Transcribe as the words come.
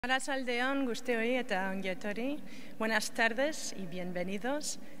Arratsaldeon guztioi eta ongi etorri. Buenas tardes y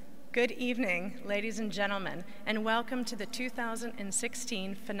bienvenidos. Good evening, ladies and gentlemen, and welcome to the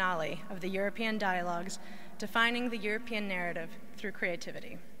 2016 finale of the European Dialogues, Defining the European Narrative Through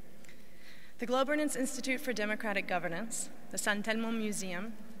Creativity. The Globernance Institute for Democratic Governance, the San Telmo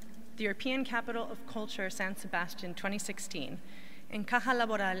Museum, the European Capital of Culture San Sebastian 2016, and Caja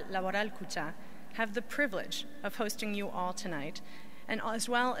Laboral Kutxa have the privilege of hosting you all tonight, and as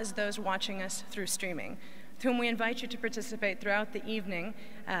well as those watching us through streaming, to whom we invite you to participate throughout the evening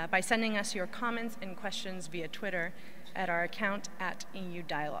by sending us your comments and questions via Twitter at our account at EU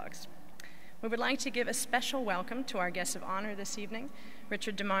Dialogues. We would like to give a special welcome to our guests of honor this evening,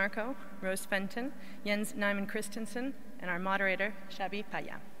 Richard Demarco, Rose Fenton, Jens Nymand Christensen, and our moderator, Xabi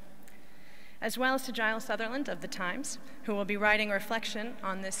Paya, as well as to Giles Sutherland of The Times, who will be writing a reflection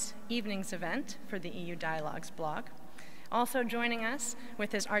on this evening's event for the EU Dialogues blog. Also joining us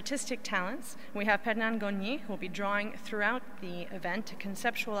with his artistic talents, we have Fernand Gagné, who will be drawing throughout the event to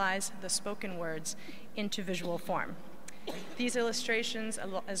conceptualize the spoken words into visual form. These illustrations,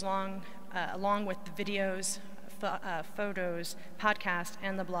 along with the videos, photos, podcast,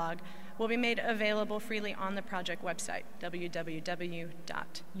 and the blog, will be made available freely on the project website,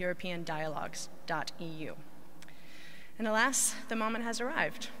 www.europeandialogues.eu. And alas, the moment has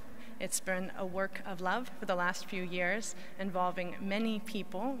arrived. It's been a work of love for the last few years, involving many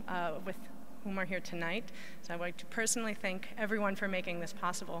people with whom are here tonight. So I'd like to personally thank everyone for making this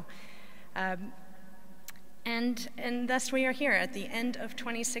possible. And thus we are here at the end of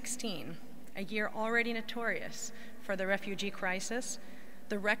 2016, a year already notorious for the refugee crisis,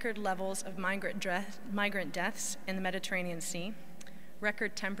 the record levels of migrant deaths in the Mediterranean Sea,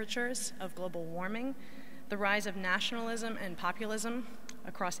 record temperatures of global warming, the rise of nationalism and populism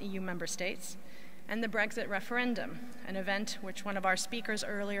across EU member states, and the Brexit referendum, an event which one of our speakers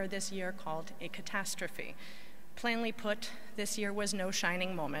earlier this year called a catastrophe. Plainly put, this year was no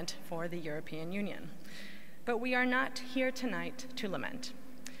shining moment for the European Union. But we are not here tonight to lament,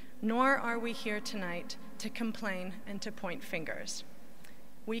 nor are we here tonight to complain and to point fingers.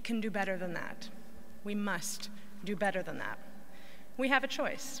 We can do better than that. We must do better than that. We have a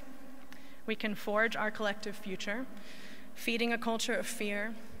choice. We can forge our collective future, feeding a culture of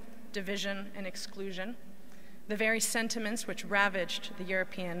fear, division, and exclusion, the very sentiments which ravaged the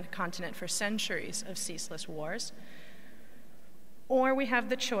European continent for centuries of ceaseless wars. Or we have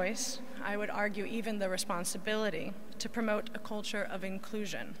the choice, I would argue even the responsibility, to promote a culture of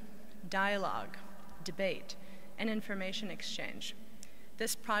inclusion, dialogue, debate, and information exchange.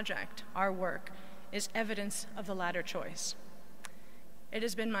 This project, our work, is evidence of the latter choice. It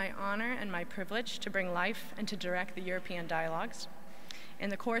has been my honor and my privilege to bring life and to direct the European Dialogues. In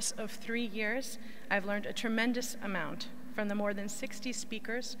the course of 3 years, I've learned a tremendous amount from the more than 60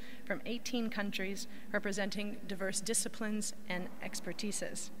 speakers from 18 countries representing diverse disciplines and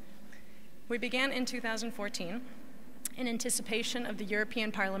expertises. We began in 2014 in anticipation of the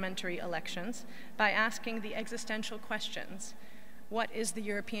European parliamentary elections by asking the existential questions: what is the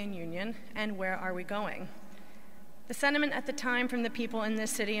European Union and where are we going? The sentiment at the time from the people in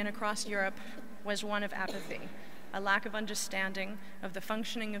this city and across Europe was one of apathy, a lack of understanding of the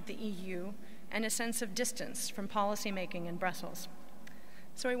functioning of the EU, and a sense of distance from policymaking in Brussels.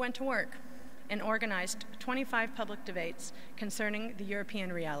 So we went to work and organized 25 public debates concerning the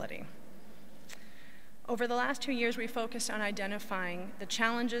European reality. Over the last 2 years, we focused on identifying the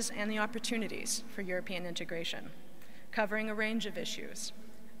challenges and the opportunities for European integration, covering a range of issues: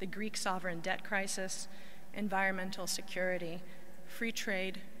 the Greek sovereign debt crisis, environmental security, free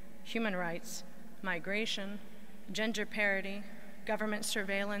trade, human rights, migration, gender parity, government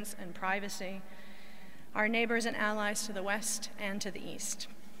surveillance and privacy, our neighbors and allies to the west and to the east.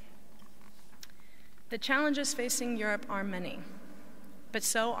 The challenges facing Europe are many, but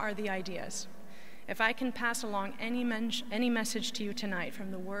so are the ideas. If I can pass along any message to you tonight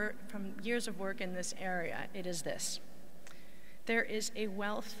from years of work in this area, it is this: there is a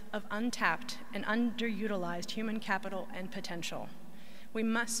wealth of untapped and underutilized human capital and potential. We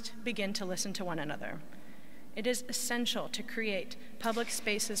must begin to listen to one another. It is essential to create public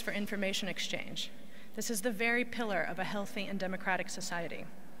spaces for information exchange. This is the very pillar of a healthy and democratic society.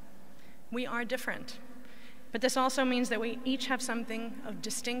 We are different, but this also means that we each have something of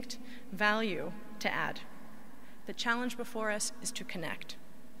distinct value to add. The challenge before us is to connect.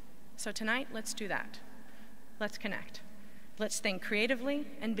 So tonight, let's do that. Let's connect. Let's think creatively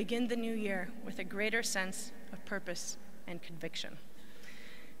and begin the new year with a greater sense of purpose and conviction.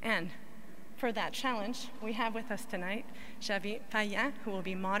 And For that challenge, we have with us tonight Xavier Payan, who will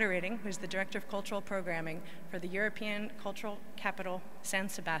be moderating, who's the Director of Cultural Programming for the European Cultural Capital San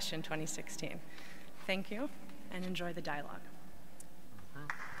Sebastian 2016. Thank you, and enjoy the dialogue.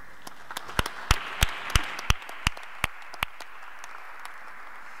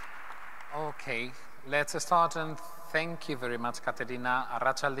 Okay, let's start, and thank you very much, Caterina.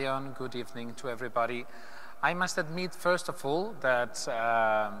 Arratsaldeon, good evening to everybody. I must admit, first of all, that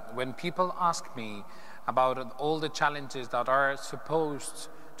when people ask me about all the challenges that are supposed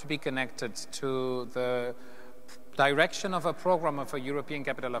to be connected to the direction of a program of a European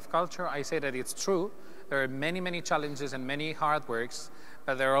Capital of Culture, I say that it's true. There are many, many challenges and many hard works,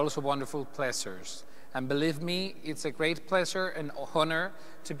 but there are also wonderful pleasures. And believe me, it's a great pleasure and honor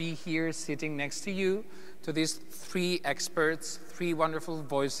to be here sitting next to you, to these three experts, three wonderful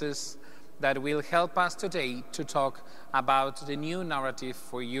voices that will help us today to talk about the new narrative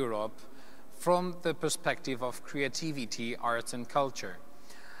for Europe from the perspective of creativity, arts and culture.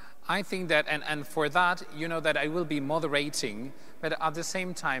 I think that, and for that, you know that I will be moderating, but at the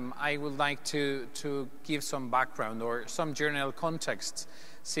same time, I would like to give some background or some general context,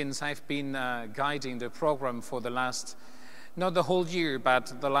 since I've been guiding the program for the last, not the whole year,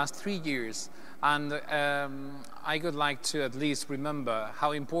 but the last 3 years. And I would like to at least remember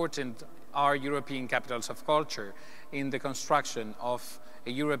how important are European capitals of culture in the construction of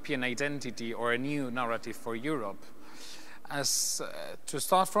a European identity or a new narrative for Europe. To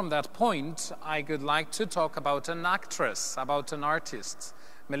start from that point, I would like to talk about an actress, about an artist.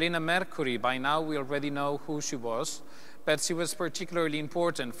 Melina Mercury, by now we already know who she was, but she was particularly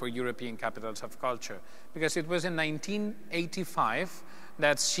important for European capitals of culture, because it was in 1985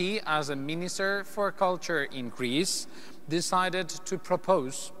 that she, as a minister for culture in Greece, decided to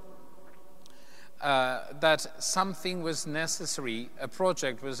propose that something was necessary, a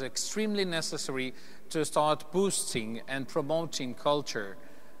project was extremely necessary to start boosting and promoting culture,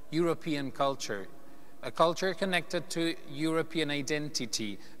 European culture, a culture connected to European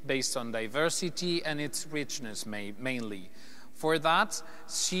identity based on diversity and its richness mainly. For that,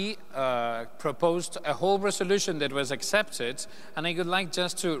 she proposed a whole resolution that was accepted, and I would like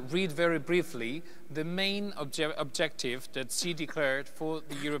just to read very briefly the main objective that she declared for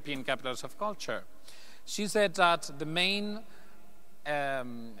the European Capitals of Culture. She said that the main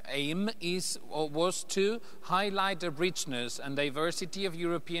aim was to highlight the richness and diversity of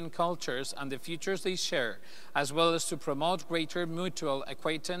European cultures and the futures they share, as well as to promote greater mutual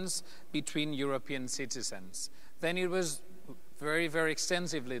acquaintance between European citizens. Then it was very, very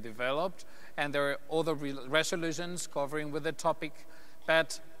extensively developed, and there are other resolutions covering with the topic.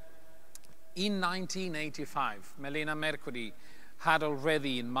 But in 1985, Melina Mercury had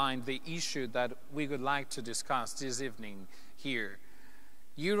already in mind the issue that we would like to discuss this evening here.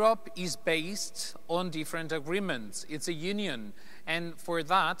 Europe is based on different agreements. It's a union. And for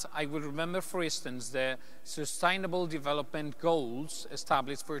that, I would remember, for instance, the Sustainable Development Goals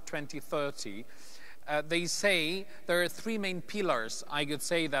established for 2030. They say there are three main pillars, I could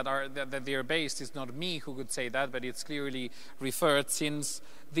say, that they are based. It's not me who could say that, but it's clearly referred, since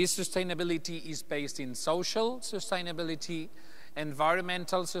this sustainability is based in social sustainability,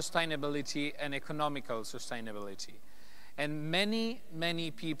 environmental sustainability, and economical sustainability. And many,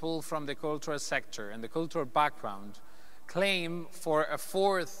 many people from the cultural sector and the cultural background claim for a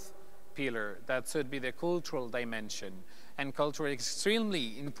fourth pillar that should be the cultural dimension. And culture is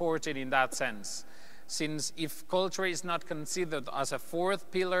extremely important in that sense, since if culture is not considered as a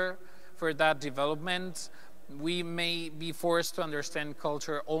fourth pillar for that development, we may be forced to understand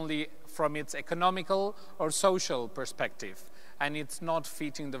culture only from its economical or social perspective, and it's not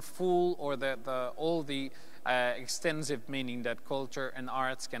fitting the full or all the extensive meaning that culture and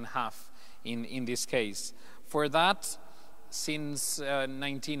arts can have in this case. For that, since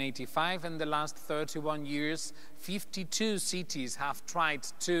 1985 and the last 31 years, 52 cities have tried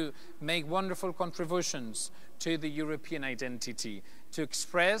to make wonderful contributions to the European identity, to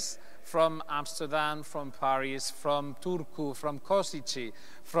express from Amsterdam, from Paris, from Turku, from Kosice,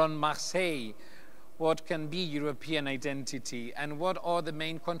 from Marseille, what can be European identity and what are the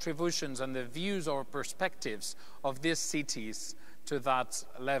main contributions and the views or perspectives of these cities to that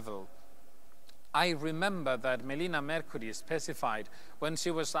level. I remember that Melina Mercury specified, when she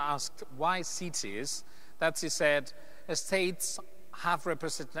was asked why cities, that she said states are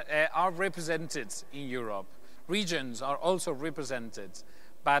represented in Europe. Regions are also represented,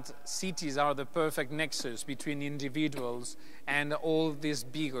 but cities are the perfect nexus between individuals and all these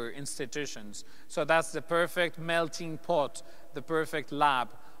bigger institutions. So that's the perfect melting pot, the perfect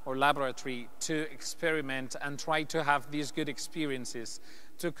lab or laboratory to experiment and try to have these good experiences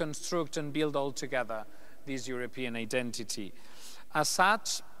to construct and build all together this European identity. As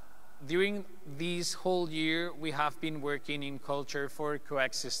such, during this whole year, we have been working in culture for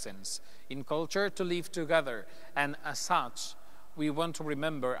coexistence, in culture to live together. And as such, we want to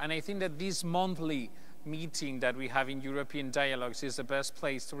remember, and I think that this monthly meeting that we have in European Dialogues is the best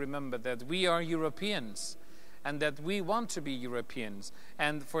place to remember that we are Europeans and that we want to be Europeans.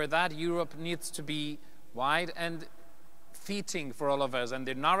 And for that, Europe needs to be wide and fitting for all of us. And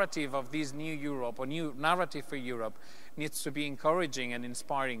the narrative of this new Europe, or new narrative for Europe, needs to be encouraging and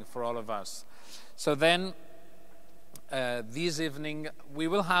inspiring for all of us. So then, this evening, we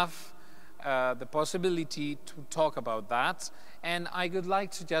will have the possibility to talk about that. And I would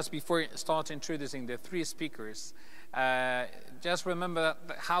like to just, before I start introducing the three speakers, just remember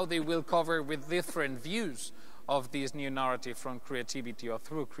how they will cover with different views of this new narrative from creativity or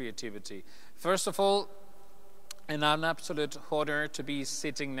through creativity. First of all, and an absolute honor to be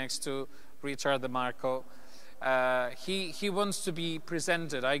sitting next to Richard Demarco. He wants to be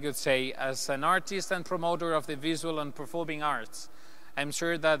presented, I could say, as an artist and promoter of the visual and performing arts. I'm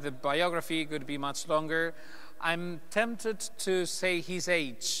sure that the biography could be much longer. I'm tempted to say his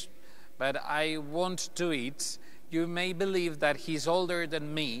age, but I won't do it. You may believe that he's older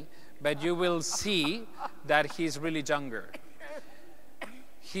than me, but you will see that he's really younger.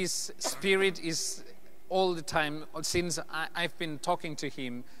 His spirit is all the time, since I've been talking to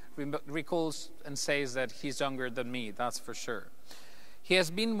him, recalls and says that he's younger than me, that's for sure. He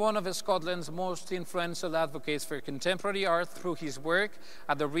has been one of Scotland's most influential advocates for contemporary art through his work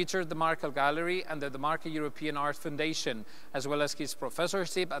at the Richard Demarco Gallery and the Demarco European Art Foundation, as well as his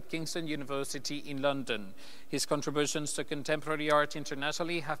professorship at Kingston University in London. His contributions to contemporary art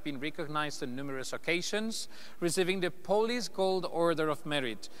internationally have been recognized on numerous occasions, receiving the Polish Gold Order of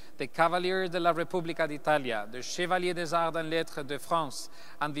Merit, the Cavalier de la Repubblica d'Italia, the Chevalier des Arts et Lettres de France,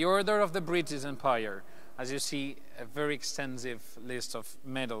 and the Order of the British Empire. As you see, a very extensive list of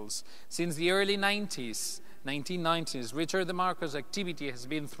medals. Since the early 1990s, Richard Demarco's activity has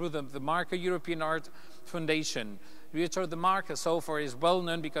been through the Demarco European Art Foundation. Richard Demarco so far is well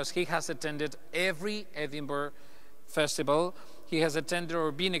known because he has attended every Edinburgh Festival. He has attended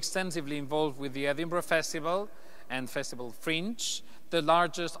or been extensively involved with the Edinburgh Festival and Festival Fringe, the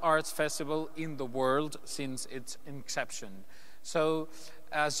largest arts festival in the world since its inception. So,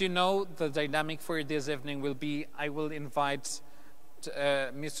 as you know, the dynamic for this evening will be, I will invite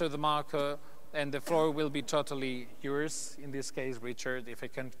Mr. Demarco, and the floor will be totally yours, in this case, Richard, if I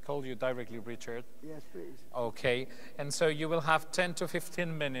can call you directly Richard. Yes, please. Okay, and so you will have 10 to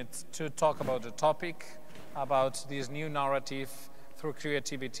 15 minutes to talk about the topic, about this new narrative through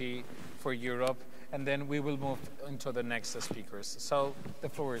creativity for Europe, and then we will move into the next speakers. So the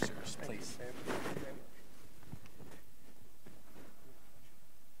floor is yours, please.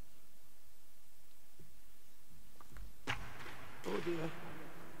 Oh dear.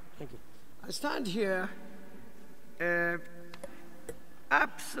 Thank you. I stand here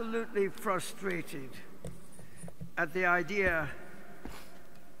absolutely frustrated at the idea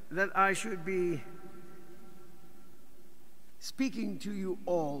that I should be speaking to you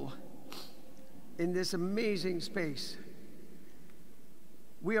all in this amazing space.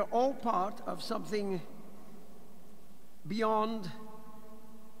 We are all part of something beyond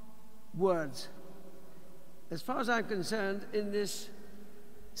words. As far as I'm concerned, in this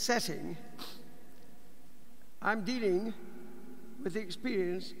setting, I'm dealing with the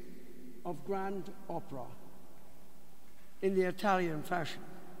experience of grand opera in the Italian fashion.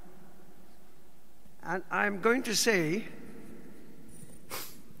 And I'm going to say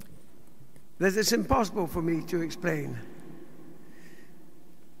that it's impossible for me to explain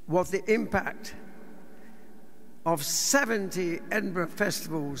what the impact of 70 Edinburgh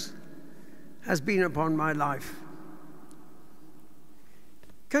festivals has been upon my life.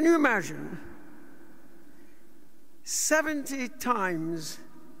 Can you imagine 70 times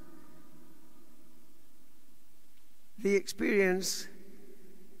the experience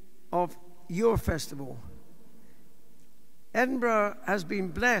of your festival? Edinburgh has been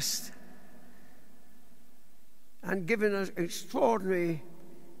blessed and given an extraordinary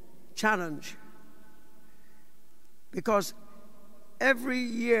challenge, because every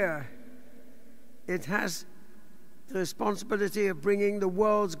year it has the responsibility of bringing the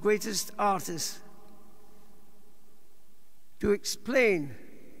world's greatest artists to explain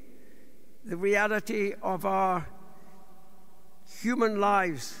the reality of our human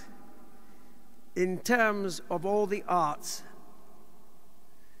lives in terms of all the arts.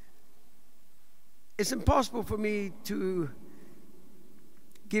 It's impossible for me to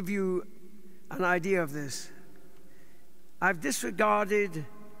give you an idea of this. I've disregarded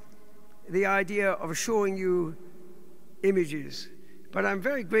the idea of showing you images, but I'm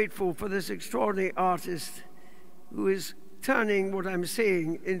very grateful for this extraordinary artist who is turning what I'm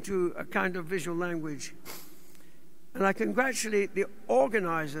saying into a kind of visual language. And I congratulate the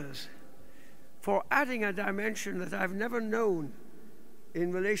organizers for adding a dimension that I've never known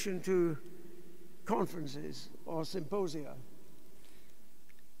in relation to conferences or symposia.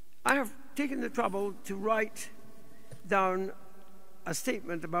 I have taken the trouble to write down a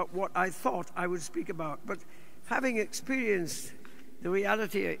statement about what I thought I would speak about, but having experienced the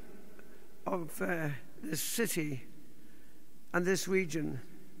reality of this city and this region,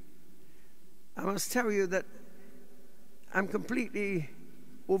 I must tell you that I'm completely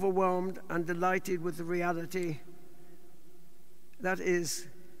overwhelmed and delighted with the reality that is,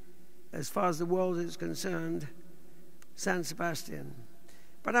 as far as the world is concerned, San Sebastian.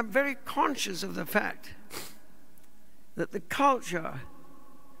 But I'm very conscious of the fact that the culture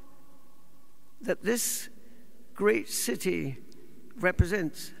that this great city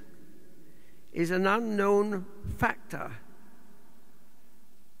represents is an unknown factor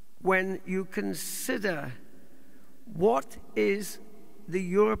when you consider what is the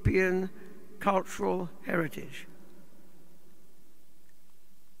European cultural heritage.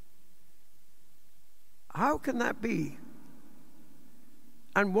 How can that be?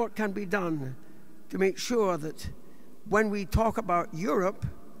 And what can be done to make sure that when we talk about Europe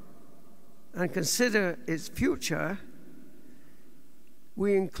and consider its future,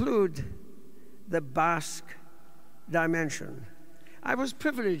 we include the Basque dimension? I was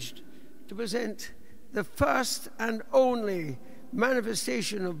privileged to present the first and only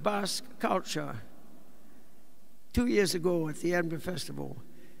manifestation of Basque culture 2 years ago at the Edinburgh Festival.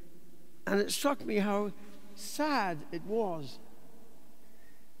 And it struck me how sad it was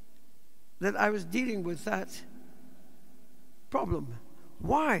that I was dealing with that problem.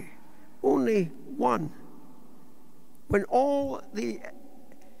 Why only one? When all the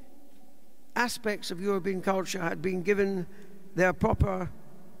aspects of European culture had been given their proper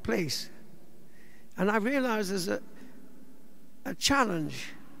place. And I realized there's a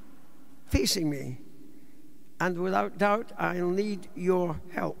challenge facing me, and without doubt I'll need your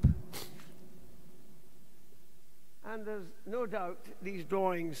help. And there's no doubt these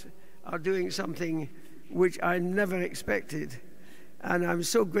drawings are doing something which I never expected, and I'm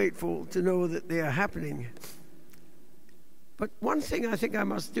so grateful to know that they are happening. But one thing I think I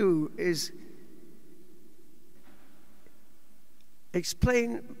must do is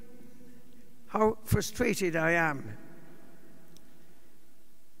explain how frustrated I am,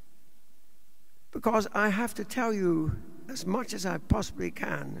 because I have to tell you as much as I possibly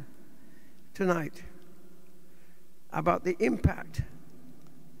can tonight about the impact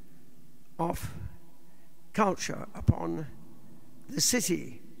of culture upon the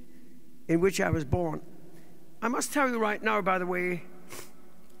city in which I was born. I must tell you right now, by the way,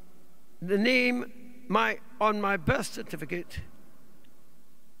 the name on my birth certificate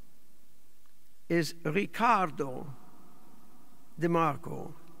is Ricardo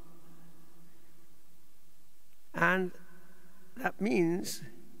Demarco. And that means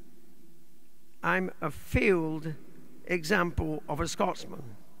I'm a failed example of a Scotsman.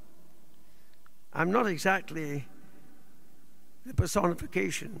 I'm not exactly the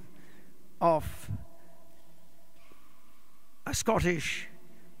personification of a Scottish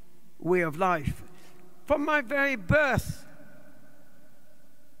way of life. From my very birth,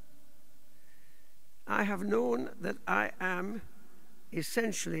 I have known that I am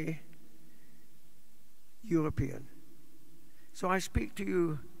essentially European. So I speak to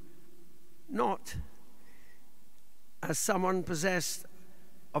you not as someone possessed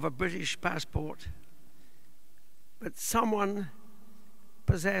of a British passport, but someone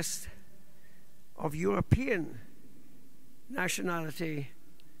possessed of European nationality,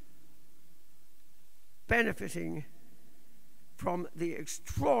 benefiting from the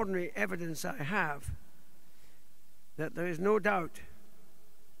extraordinary evidence I have that there is no doubt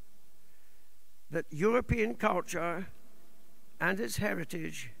that European culture and its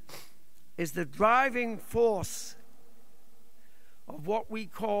heritage is the driving force of what we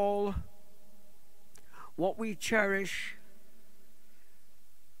call, what we cherish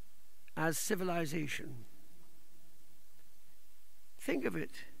as civilization. Think of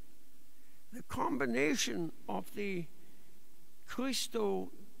it, the combination of the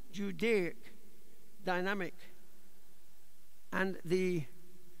Christo-Judaic dynamic and the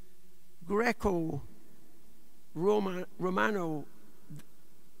Greco-Romano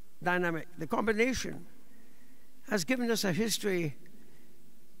dynamic, the combination has given us a history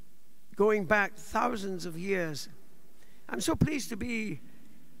going back thousands of years. I'm so pleased to be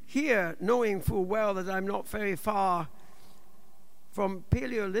here, knowing full well that I'm not very far from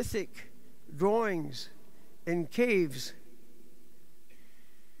Paleolithic drawings in caves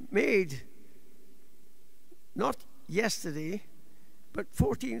made not yesterday, but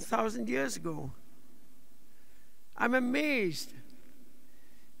 14,000 years ago. I'm amazed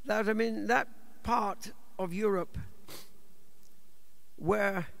that I'm in that part of Europe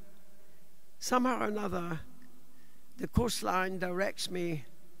where somehow or another the coastline directs me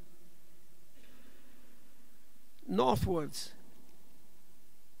northwards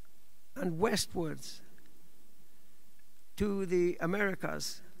and westwards to the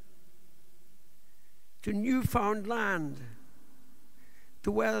Americas, to Newfoundland,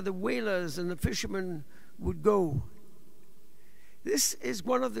 to where the whalers and the fishermen would go. This is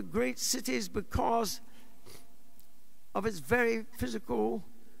one of the great cities because of its very physical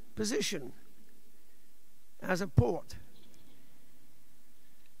position as a port.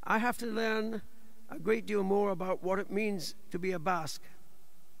 I have to learn a great deal more about what it means to be a Basque.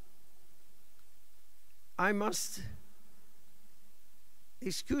 I must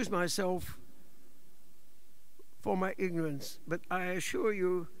excuse myself for my ignorance, but I assure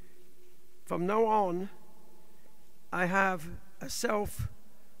you, from now on, I have a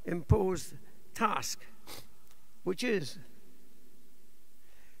self-imposed task, which is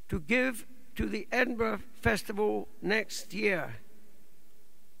to give to the Edinburgh Festival next year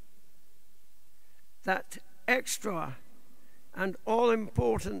that extra and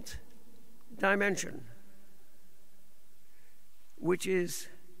all-important dimension, which is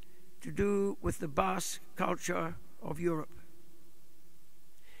to do with the Basque culture of Europe.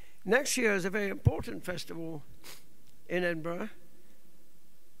 Next year is a very important festival in Edinburgh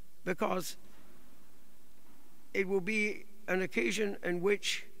because it will be an occasion in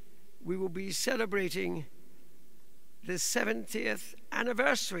which we will be celebrating the 70th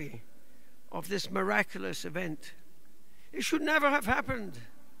anniversary of this miraculous event. It should never have happened,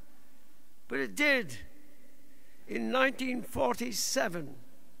 but it did in 1947.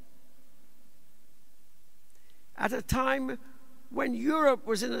 At a time when Europe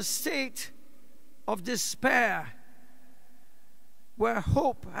was in a state of despair, where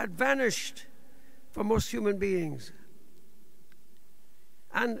hope had vanished for most human beings.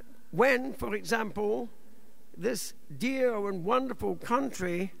 And when, for example, this dear and wonderful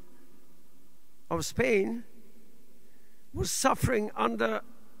country of Spain was suffering under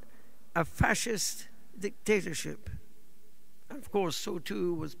a fascist dictatorship. And of course, so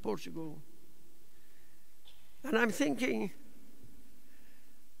too was Portugal. And I'm thinking,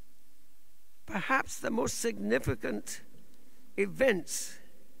 perhaps the most significant events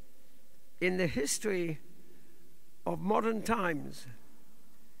in the history of modern times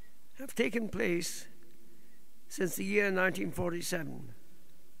have taken place since the year 1947,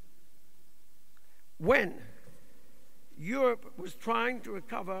 when Europe was trying to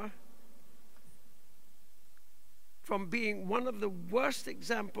recover from being one of the worst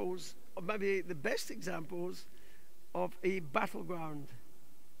examples, or maybe the best examples, of a battleground.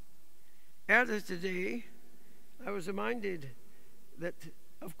 Earlier today, I was reminded that,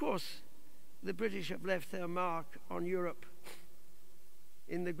 of course, the British have left their mark on Europe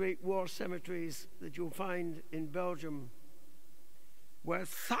in the great war cemeteries that you'll find in Belgium, where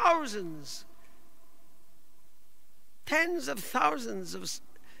thousands, tens of thousands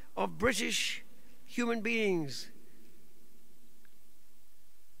of British human beings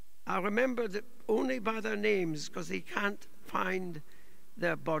are remembered only by their names because they can't find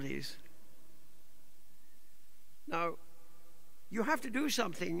their bodies. Now, you have to do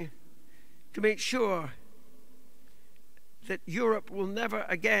something to make sure that Europe will never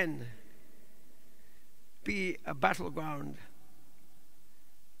again be a battleground.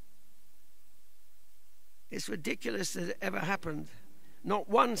 It's ridiculous that it ever happened, not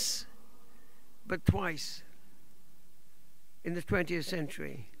once, but twice in the 20th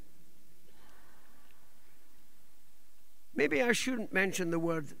century. Maybe I shouldn't mention the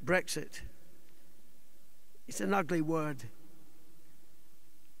word Brexit. It's an ugly word.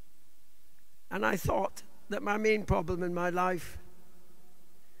 And I thought that my main problem in my life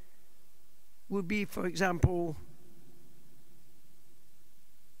would be, for example,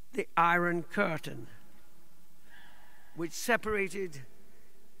 the Iron Curtain, which separated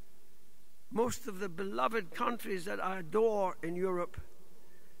most of the beloved countries that I adore in Europe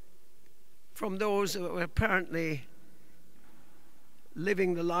from those who were apparently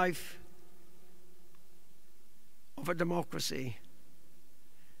living the life of a democracy.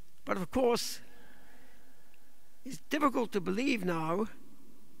 But of course, it's difficult to believe now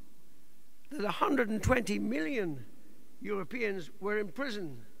that 120 million Europeans were in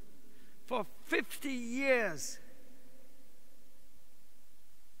prison for 50 years.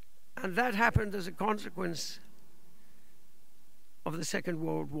 And that happened as a consequence of the Second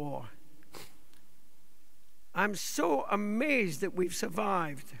World War. I'm so amazed that we've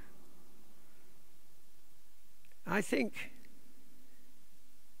survived. I think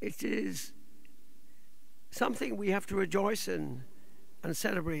it is something we have to rejoice in and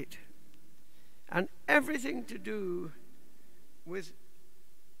celebrate. And everything to do with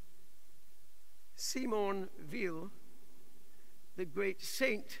Simone Weil, the great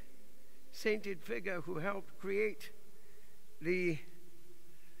sainted figure who helped create the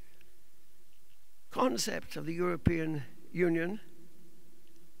concept of the European Union,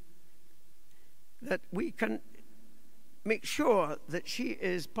 that we can make sure that she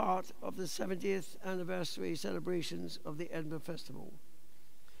is part of the 70th anniversary celebrations of the Edinburgh Festival.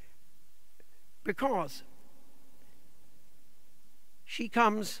 Because she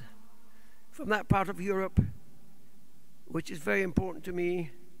comes from that part of Europe which is very important to me,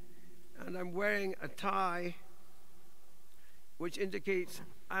 and I'm wearing a tie which indicates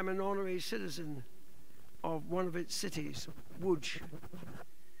I'm an honorary citizen of one of its cities, Łódź.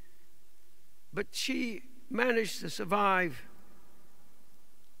 But she managed to survive,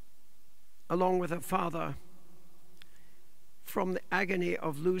 along with her father, from the agony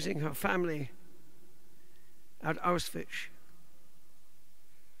of losing her family at Auschwitz.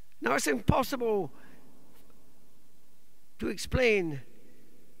 Now, it's impossible to explain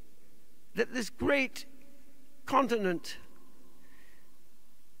that this great continent,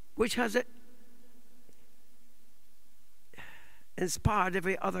 which has inspired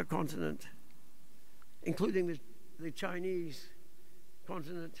every other continent, including the Chinese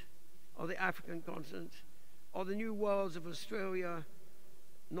continent, or the African continent, or the new worlds of Australia,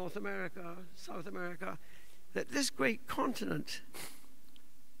 North America, South America, that this great continent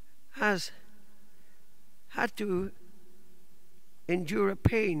has had to endure a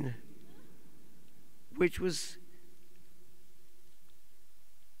pain which was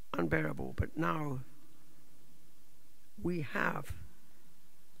unbearable. But now we have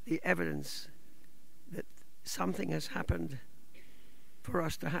the evidence that something has happened for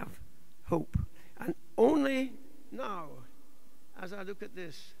us to have hope. And only now, as I look at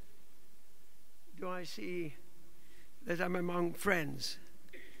this, do I see that I'm among friends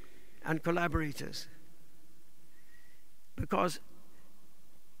and collaborators. Because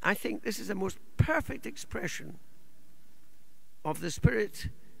I think this is the most perfect expression of the spirit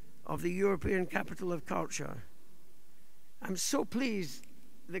of the European capital of culture. I'm so pleased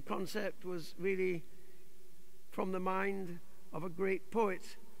the concept was really from the mind of a great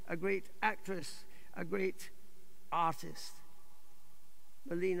poet, a great actress, a great artist,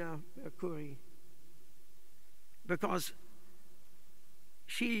 Melina Mercouri, because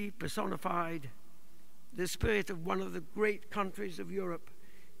she personified the spirit of one of the great countries of Europe,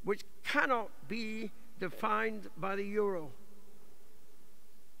 which cannot be defined by the euro.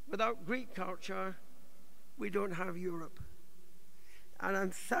 Without Greek culture, we don't have Europe. And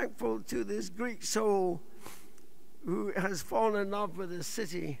I'm thankful to this Greek soul who has fallen in love with this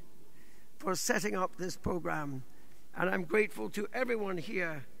city for setting up this program. And I'm grateful to everyone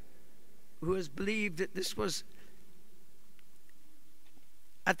here who has believed that this was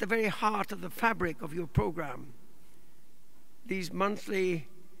at the very heart of the fabric of your program, these monthly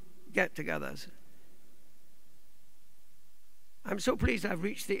get-togethers. I'm so pleased I've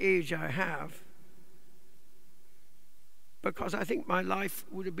reached the age I have, because I think my life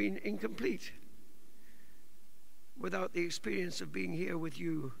would have been incomplete without the experience of being here with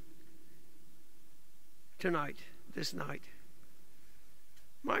you tonight, this night.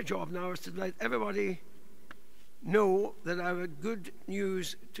 My job now is to let everybody know that I have good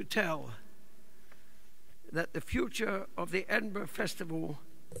news to tell, that the future of the Edinburgh Festival,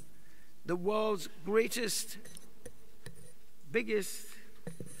 the world's greatest, biggest,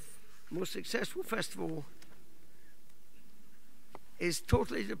 most successful festival, is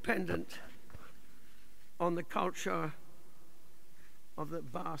totally dependent on the culture of the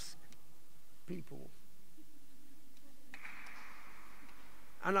Basque people.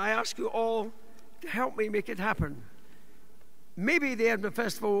 And I ask you all to help me make it happen. Maybe the Edinburgh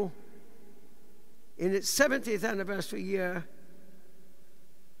Festival, in its 70th anniversary year,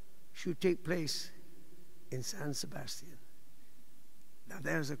 should take place in San Sebastian. Now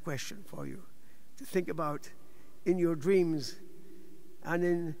there's a question for you to think about in your dreams and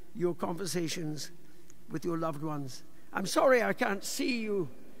in your conversations with your loved ones. I'm sorry I can't see you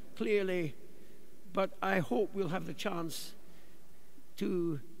clearly, but I hope we'll have the chance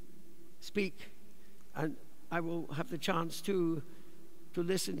to speak and I will have the chance to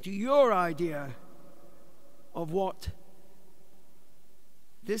listen to your idea of what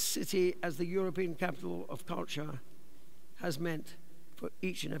this city as the European capital of culture has meant for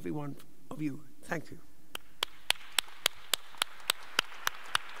each and every one of you. Thank you.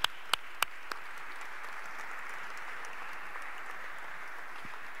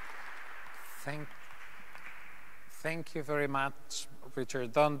 Thank you very much,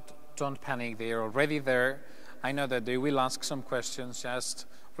 Richard. Don't panic, they are already there. I know that they will ask some questions. Just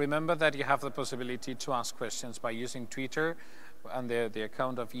remember that you have the possibility to ask questions by using Twitter and the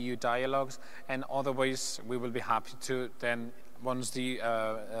account of EU Dialogues, and otherwise we will be happy to then, once the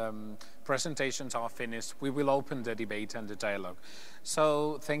presentations are finished, we will open the debate and the dialogue.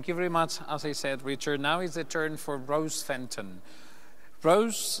 So thank you very much, as I said, Richard. Now is the turn for Rose Fenton.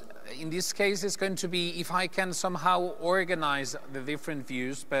 Rose, in this case, is going to be, if I can somehow organize the different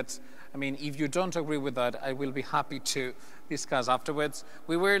views, but I mean, if you don't agree with that, I will be happy to discuss afterwards.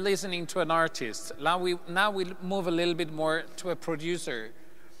 We were listening to an artist. Now we'll move a little bit more to a producer.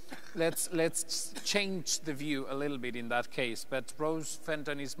 Let's change the view a little bit in that case. But Rose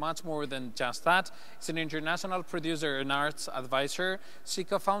Fenton is much more than just that. She's an international producer and arts advisor. She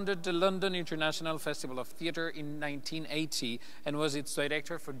co-founded the London International Festival of Theatre in 1980 and was its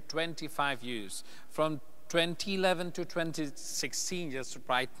director for 25 years. From 2011 to 2016, just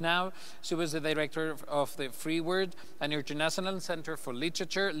right now, she was the director of the Free Word, an international center for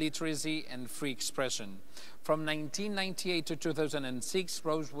literature, literacy, and free expression. From 1998 to 2006,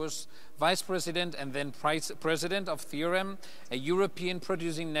 Rose was vice president and then president of Theorem, a European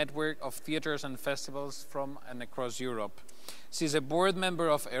producing network of theaters and festivals from and across Europe. She's a board member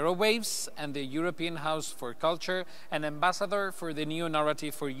of Aerowaves and the European House for Culture, and ambassador for the New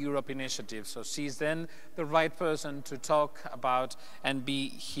Narrative for Europe initiative. So she's then the right person to talk about and be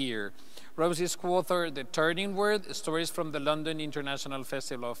here. Rose is co-author The Turning Word, Stories from the London International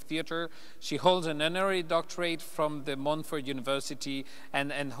Festival of Theatre. She holds an honorary doctorate from the Montfort University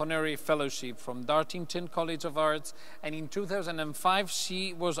and an honorary fellowship from Dartington College of Arts. And in 2005,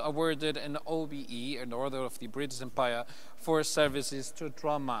 she was awarded an OBE, an Order of the British Empire, for services to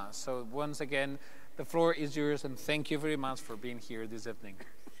drama. So once again, the floor is yours, and thank you very much for being here this evening.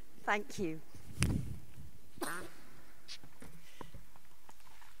 Thank you.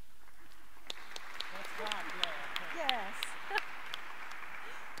 Yes.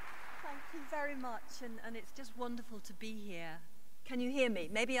 Thank you very much, and it's just wonderful to be here. Can you hear me?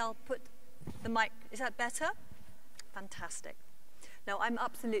 Maybe I'll put the mic, is that better? Fantastic. No, I'm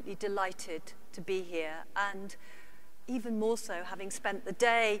absolutely delighted to be here, and even more so having spent the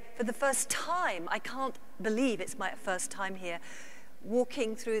day for the first time. I can't believe it's my first time here,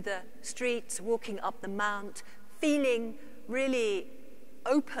 walking through the streets, walking up the Mount, feeling really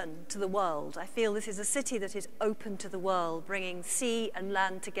open to the world. I feel this is a city that is open to the world, bringing sea and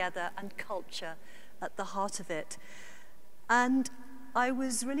land together and culture at the heart of it. And I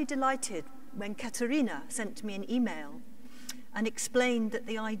was really delighted when Katerina sent me an email and explained that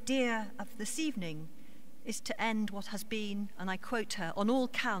the idea of this evening is to end what has been, and I quote her, on all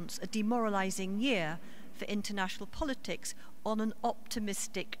counts, a demoralizing year for international politics on an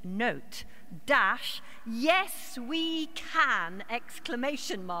optimistic note. Dash, yes we can,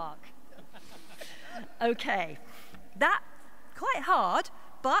 exclamation mark. Okay, that, quite hard,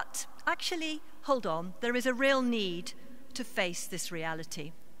 but actually, hold on, there is a real need to face this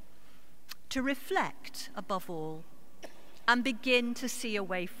reality, to reflect above all, and begin to see a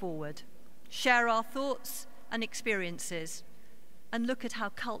way forward. Share our thoughts and experiences, and look at how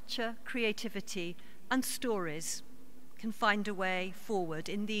culture, creativity, and stories can find a way forward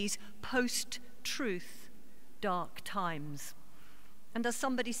in these post-truth dark times. And as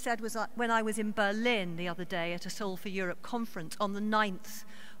somebody said when I was in Berlin the other day at a Soul for Europe conference on the 9th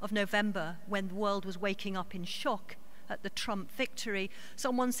of November, when the world was waking up in shock at the Trump victory,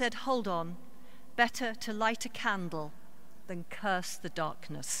 someone said, hold on, better to light a candle than curse the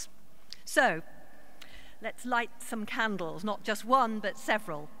darkness. So, let's light some candles, not just one, but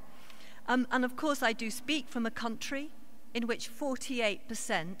several. And of course, I do speak from a country in which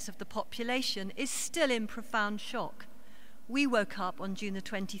 48% of the population is still in profound shock. We woke up on June the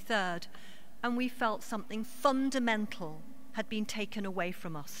 23rd, and we felt something fundamental had been taken away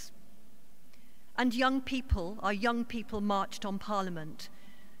from us. And our young people marched on Parliament,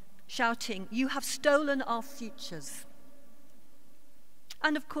 shouting, "You have stolen our futures."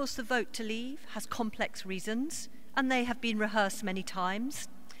 And of course, the vote to leave has complex reasons, and they have been rehearsed many times,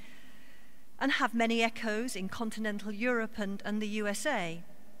 and have many echoes in continental Europe and the USA.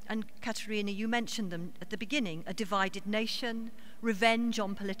 And Katerina, you mentioned them at the beginning: a divided nation, revenge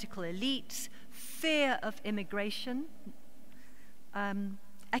on political elites, fear of immigration,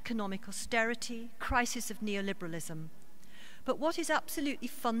 economic austerity, crisis of neoliberalism. But what is absolutely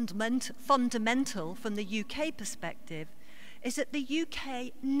fundamental from the UK perspective is that the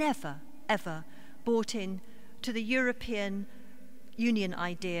UK never, ever bought in to the European Union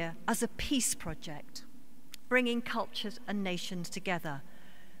idea as a peace project, bringing cultures and nations together.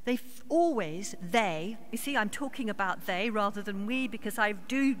 You see, I'm talking about they rather than we because I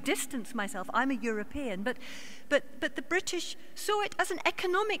do distance myself. I'm a European, but the British saw it as an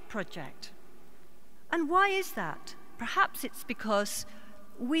economic project. And why is that? Perhaps it's because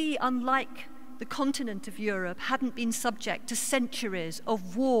we, unlike the continent of Europe, hadn't been subject to centuries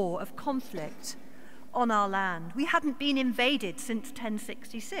of war, of conflict on our land. We hadn't been invaded since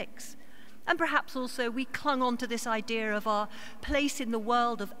 1066. And perhaps also we clung on to this idea of our place in the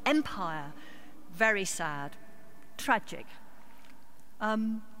world of empire. Very sad, tragic.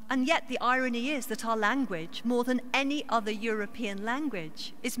 And yet the irony is that our language, more than any other European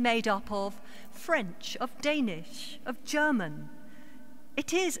language, is made up of French, of Danish, of German.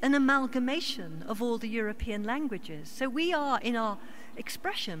 It is an amalgamation of all the European languages. So we are, in our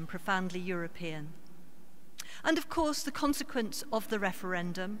expression, profoundly European. And of course, the consequence of the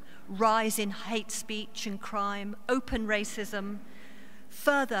referendum, rise in hate speech and crime, open racism,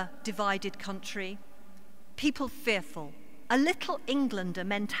 further divided country, people fearful, a little Englander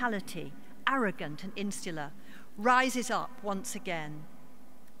mentality, arrogant and insular, rises up once again.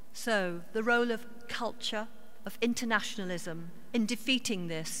 So the role of culture, of internationalism in defeating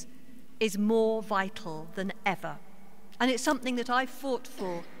this is more vital than ever. And it's something that I've fought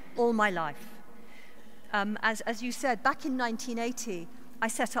for all my life. As you said, back in 1980, I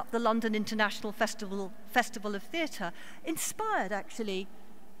set up the London International Festival of Theatre, inspired actually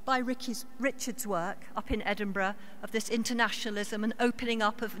by Richard's work up in Edinburgh of this internationalism and opening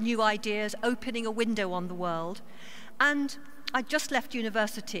up of new ideas, opening a window on the world. And I just left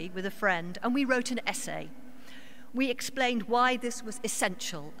university with a friend, and we wrote an essay. We explained why this was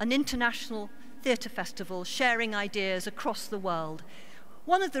essential, an international theatre festival sharing ideas across the world.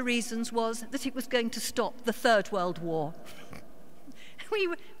 One of the reasons was that it was going to stop the Third World War. We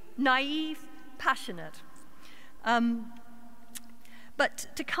were naive, passionate. But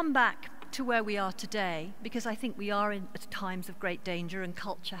to come back to where we are today, because I think we are at times of great danger and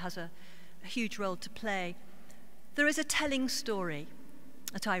culture has a huge role to play, there is a telling story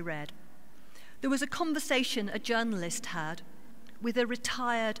that I read. There was a conversation a journalist had with a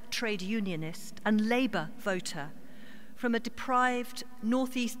retired trade unionist and Labour voter from a deprived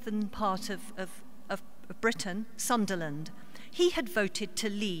northeastern part of Britain, Sunderland. He had voted to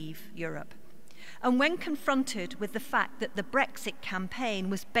leave Europe. And when confronted with the fact that the Brexit campaign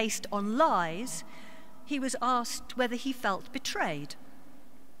was based on lies, he was asked whether he felt betrayed.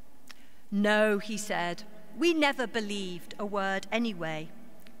 No, he said, we never believed a word anyway.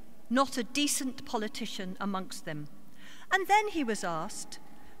 Not a decent politician amongst them. And then he was asked,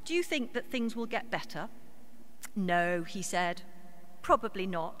 do you think that things will get better? No, he said, probably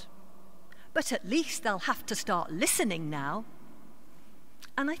not. But at least they'll have to start listening now.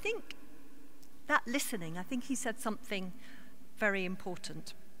 And I think that listening, I think he said something very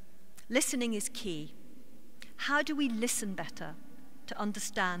important. Listening is key. How do we listen better to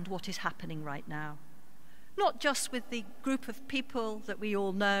understand what is happening right now? Not just with the group of people that we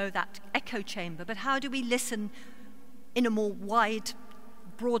all know, that echo chamber, but how do we listen in a more wide,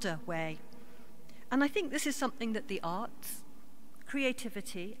 broader way? And I think this is something that the arts,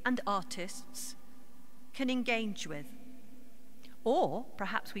 creativity, and artists can engage with. Or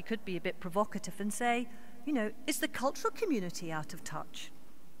perhaps we could be a bit provocative and say, you know, is the cultural community out of touch?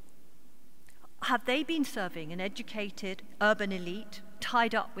 Have they been serving an educated urban elite,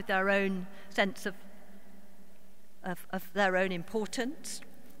 tied up with their own sense of their own importance,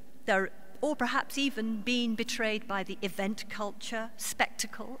 or perhaps even being betrayed by the event culture,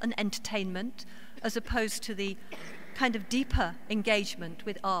 spectacle, and entertainment, as opposed to the kind of deeper engagement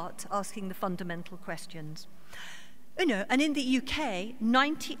with art, asking the fundamental questions? You know, and in the UK,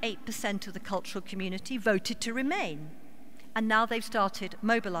 98% of the cultural community voted to remain. And now they've started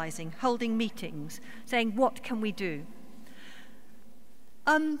mobilizing, holding meetings, saying, what can we do?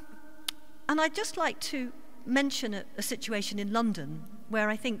 And I'd just like to mention a situation in London where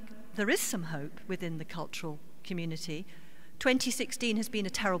I think there is some hope within the cultural community. 2016 has been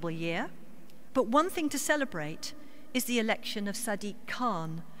a terrible year, but one thing to celebrate is the election of Sadiq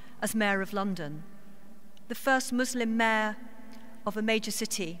Khan as Mayor of London, the first Muslim mayor of a major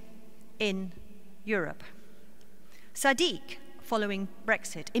city in Europe. Sadiq, following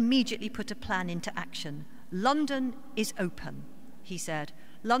Brexit, immediately put a plan into action. London is open, he said.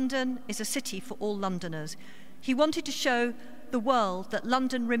 London is a city for all Londoners. He wanted to show the world that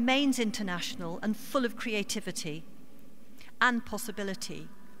London remains international and full of creativity and possibility,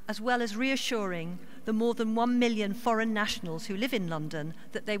 as well as reassuring the more than 1 million foreign nationals who live in London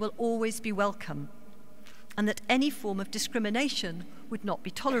that they will always be welcome and that any form of discrimination would not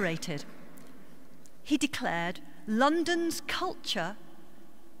be tolerated. He declared, London's culture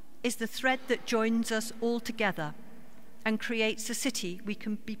is the thread that joins us all together and creates a city we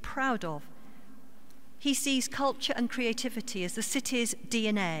can be proud of. He sees culture and creativity as the city's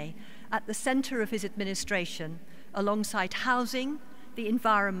DNA at the centre of his administration, alongside housing, the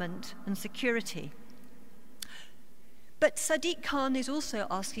environment, and security. But Sadiq Khan is also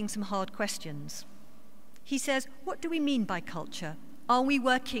asking some hard questions. He says, what do we mean by culture? Are we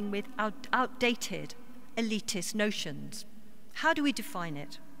working with outdated, elitist notions? How do we define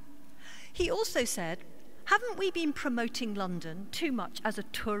it? He also said, haven't we been promoting London too much as a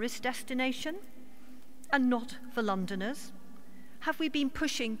tourist destination and not for Londoners? Have we been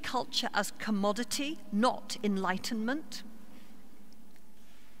pushing culture as commodity, not enlightenment?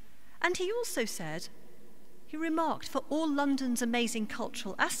 And he also said, he remarked, for all London's amazing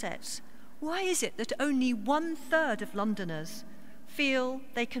cultural assets, why is it that only 1/3 of Londoners feel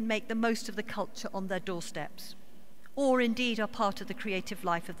they can make the most of the culture on their doorsteps, or indeed are part of the creative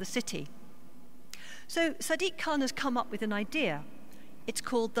life of the city? So Sadiq Khan has come up with an idea. It's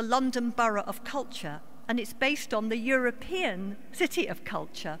called the London Borough of Culture, and it's based on the European City of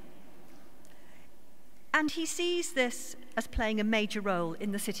Culture. And he sees this as playing a major role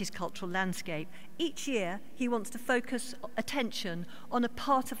in the city's cultural landscape. Each year, he wants to focus attention on a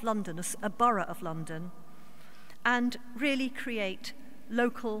part of London, a borough of London, and really create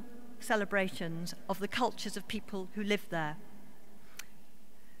local celebrations of the cultures of people who live there.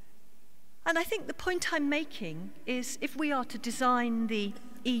 And I think the point I'm making is, if we are to design the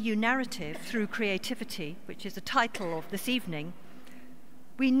EU narrative through creativity, which is the title of this evening,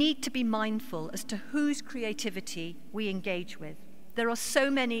 we need to be mindful as to whose creativity we engage with. There are so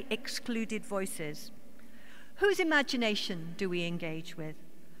many excluded voices. Whose imagination do we engage with?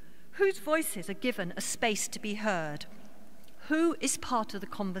 Whose voices are given a space to be heard? Who is part of the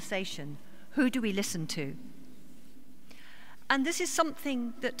conversation? Who do we listen to? And this is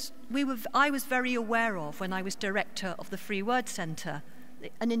something that I was very aware of when I was director of the Free Word Centre,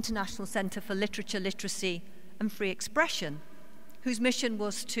 an international centre for literature, literacy, and free expression, whose mission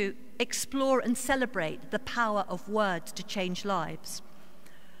was to explore and celebrate the power of words to change lives.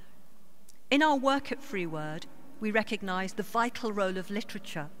 In our work at Free Word, we recognise the vital role of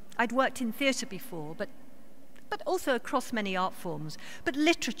literature. I'd worked in theatre before, but also across many art forms. But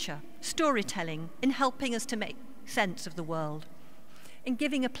literature, storytelling, in helping us to make sense of the world, in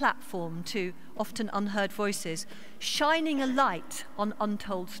giving a platform to often unheard voices, shining a light on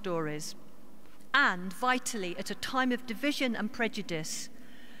untold stories, and, vitally, at a time of division and prejudice,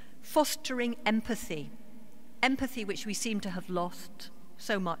 fostering empathy which we seem to have lost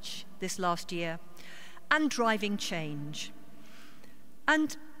so much this last year, and driving change.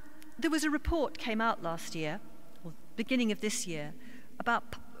 And there was a report came out last year, or beginning of this year,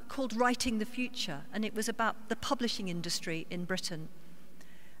 called Writing the Future, and it was about the publishing industry in Britain.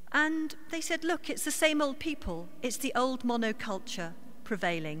 And they said, look, it's the same old people, it's the old monoculture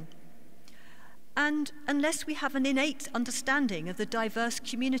prevailing. And unless we have an innate understanding of the diverse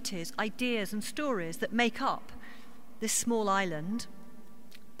communities, ideas and stories that make up this small island,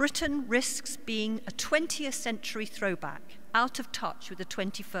 Britain risks being a 20th century throwback, out of touch with the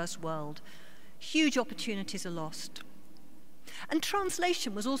 21st world. Huge opportunities are lost. And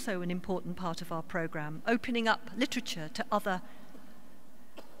translation was also an important part of our programme, opening up literature to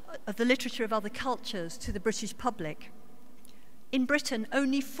the literature of other cultures to the British public. In Britain,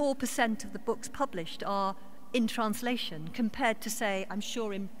 only 4% of the books published are in translation, compared to, say, I'm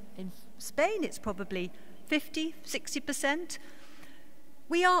sure in Spain it's probably 50, 60%.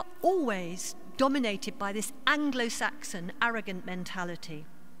 We are always dominated by this Anglo-Saxon arrogant mentality.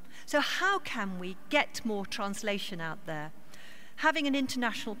 So how can we get more translation out there? Having an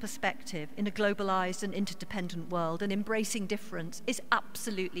international perspective in a globalized and interdependent world and embracing difference is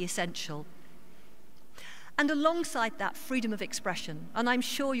absolutely essential. And alongside that, freedom of expression. And I'm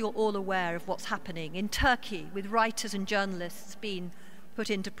sure you're all aware of what's happening in Turkey with writers and journalists being put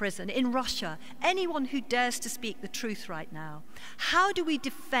into prison. In Russia, anyone who dares to speak the truth right now. How do we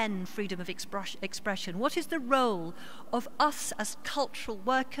defend freedom of expression? What is the role of us as cultural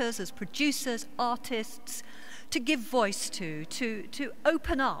workers, as producers, artists, to give voice to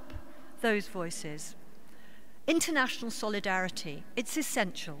open up those voices? International solidarity, it's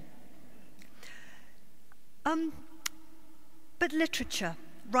essential. But literature,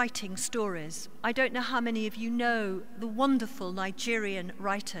 writing stories. I don't know how many of you know the wonderful Nigerian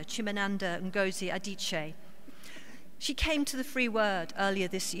writer Chimamanda Ngozi Adichie. She came to the Free Word earlier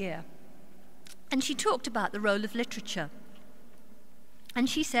this year, and she talked about the role of literature. And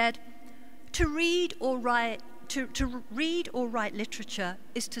she said, to read or write literature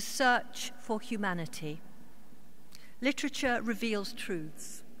is to search for humanity. Literature reveals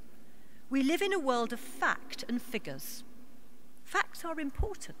truths. We live in a world of fact and figures. Facts are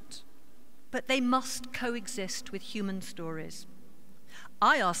important, but they must coexist with human stories.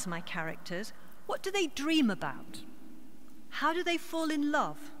 I ask my characters, what do they dream about? How do they fall in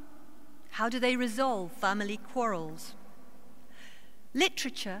love? How do they resolve family quarrels?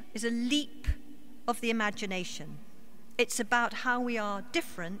 Literature is a leap of the imagination. It's about how we are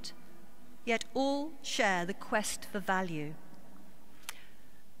different, yet all share the quest for value.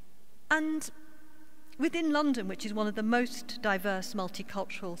 And within London, which is one of the most diverse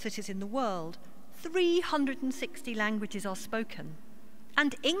multicultural cities in the world, 360 languages are spoken.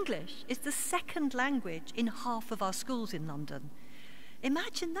 And English is the second language in half of our schools in London.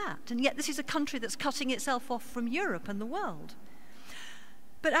 Imagine that. And yet this is a country that's cutting itself off from Europe and the world.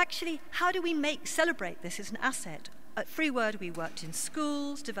 But actually, how do we celebrate this as an asset? At Free Word, we worked in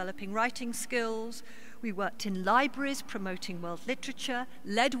schools, developing writing skills. We worked in libraries, promoting world literature,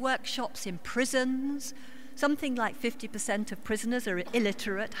 led workshops in prisons. Something like 50% of prisoners are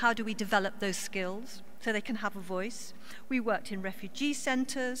illiterate. How do we develop those skills so they can have a voice? We worked in refugee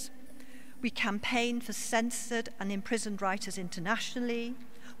centres. We campaigned for censored and imprisoned writers internationally.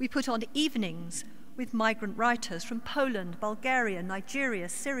 We put on evenings with migrant writers from Poland, Bulgaria, Nigeria,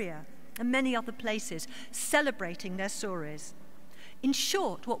 Syria, and many other places, celebrating their stories. In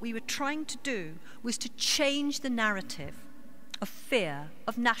short, what we were trying to do was to change the narrative of fear,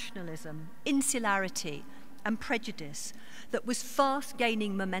 of nationalism, insularity, and prejudice that was fast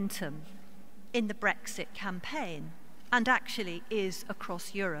gaining momentum in the Brexit campaign, and actually is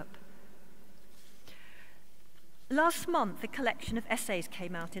across Europe. Last month, a collection of essays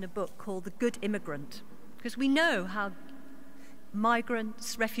came out in a book called The Good Immigrant, because we know how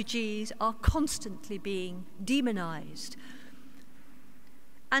migrants, refugees are constantly being demonized.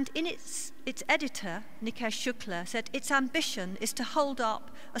 And in its editor, Nikesh Shukla, said its ambition is to hold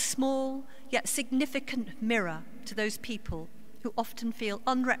up a small yet significant mirror to those people who often feel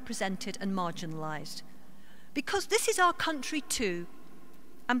unrepresented and marginalized. Because this is our country too,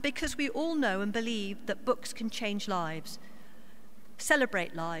 and because we all know and believe that books can change lives,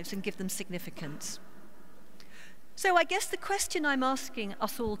 celebrate lives and give them significance. So I guess the question I'm asking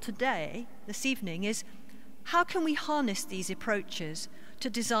us all today, this evening, is how can we harness these approaches to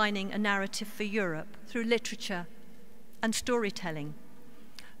designing a narrative for Europe through literature and storytelling?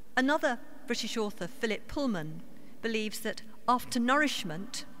 Another British author, Philip Pullman, believes that after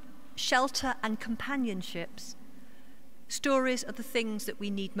nourishment, shelter and companionships, stories are the things that we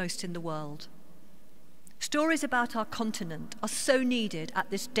need most in the world. Stories about our continent are so needed at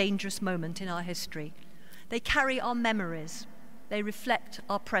this dangerous moment in our history. They carry our memories, they reflect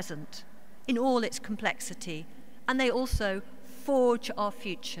our present in all its complexity, and they also forge our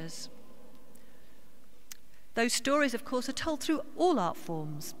futures. Those stories, of course, are told through all art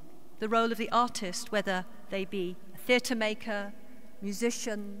forms. The role of the artist, whether they be a theatre maker,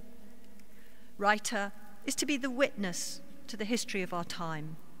 musician, writer, is to be the witness to the history of our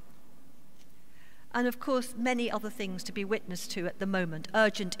time. And of course, many other things to be witness to at the moment,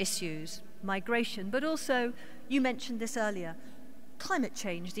 urgent issues, migration, but also, you mentioned this earlier, climate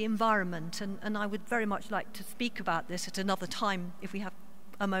change, the environment, and I would very much like to speak about this at another time if we have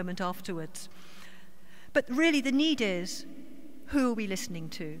a moment afterwards. But really the need is, who are we listening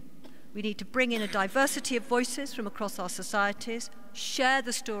to? We need to bring in a diversity of voices from across our societies, share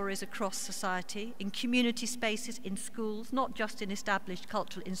the stories across society, in community spaces, in schools, not just in established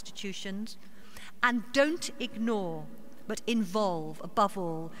cultural institutions, and don't ignore, but involve, above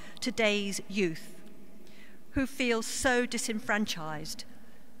all, today's youth, who feel so disenfranchised.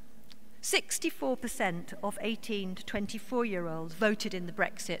 64% of 18 to 24-year-olds voted in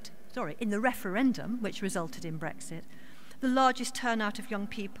the referendum, which resulted in Brexit, the largest turnout of young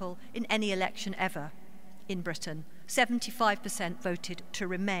people in any election ever in Britain. 75% voted to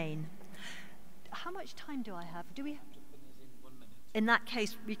remain. How much time do I have? Do we have? In that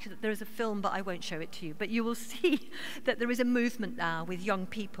case, there is a film, but I won't show it to you. But you will see that there is a movement now with young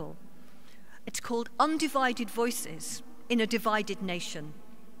people. It's called Undivided Voices in a Divided Nation.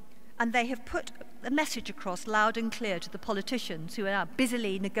 And they have put a message across loud and clear to the politicians who are now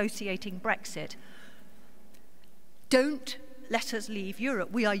busily negotiating Brexit. Don't let us leave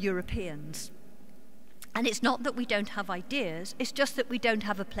Europe. We are Europeans. And it's not that we don't have ideas, it's just that we don't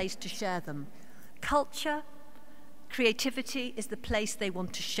have a place to share them. Culture, creativity is the place they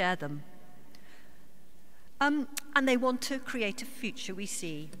want to share them. And they want to create a future we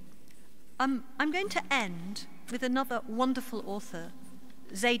see. I'm going to end with another wonderful author,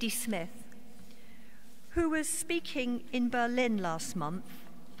 Zadie Smith, who was speaking in Berlin last month,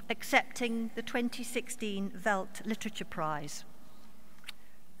 accepting the 2016 Welt Literature Prize.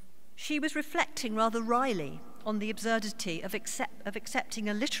 She was reflecting rather wryly on the absurdity of accepting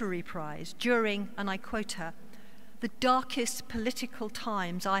a literary prize during, and I quote her, "the darkest political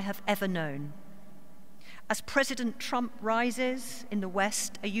times I have ever known. As President Trump rises in the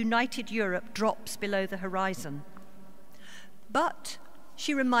West, a united Europe drops below the horizon." But,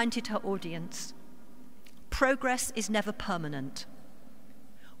 she reminded her audience, progress is never permanent,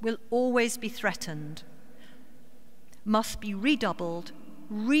 will always be threatened, must be redoubled,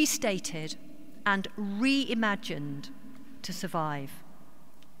 restated, and reimagined to survive.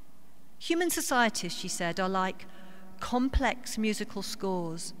 Human societies, she said, are like complex musical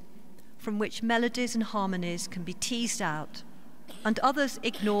scores from which melodies and harmonies can be teased out and others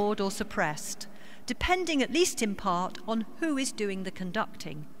ignored or suppressed, depending at least in part on who is doing the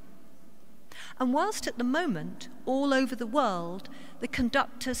conducting. And whilst at the moment, all over the world, the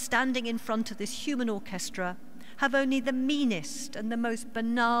conductors standing in front of this human orchestra have only the meanest and the most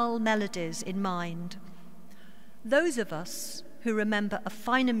banal melodies in mind, those of us who remember a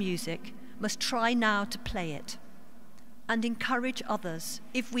finer music must try now to play it and encourage others,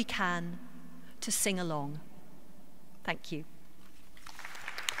 if we can, to sing along. Thank you.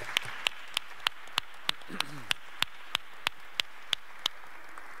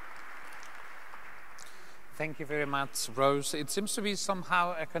 Thank you very much, Rose. It seems to be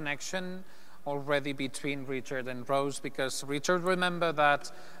somehow a connection already between Richard and Rose, because Richard, remember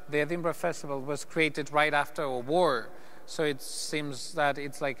that the Edinburgh Festival was created right after a war. So it seems that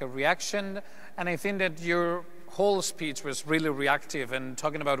it's like a reaction. And I think that your whole speech was really reactive and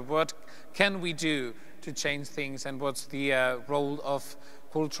talking about what can we do to change things and what's the role of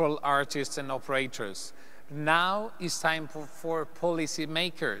cultural artists and operators. Now is time for policy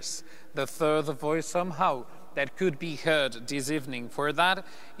makers, the third voice somehow that could be heard this evening. For that,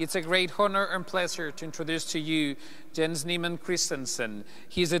 it's a great honor and pleasure to introduce to you Jens Nymand Christensen.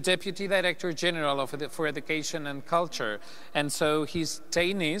 He's a Deputy Director General for Education and Culture, and so he's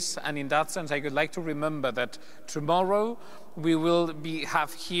Danish, and in that sense I would like to remember that tomorrow we will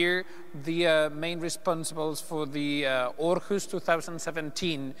have here the main responsibles for the Aarhus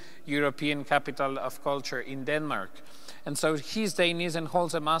 2017 European Capital of Culture in Denmark. And so he's Danish and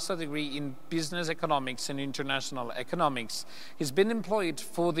holds a master's degree in business economics and international economics. He's been employed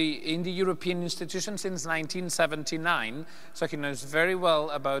in the European institutions since 1979, so he knows very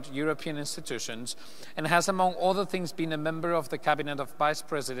well about European institutions, and has, among other things, been a member of the cabinet of Vice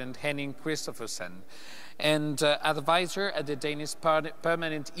President Henning Christophersen, and advisor at the Danish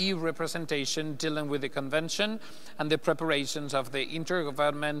Permanent EU representation dealing with the convention and the preparations of the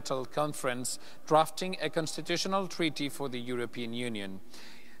Intergovernmental Conference drafting a constitutional treaty for the European Union.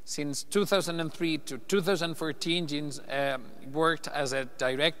 Since 2003 to 2014, Jens worked as a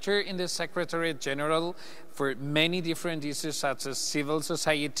director in the Secretariat General for many different issues such as civil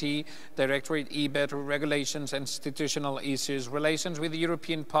society, Directorate EBET, regulations, institutional issues, relations with the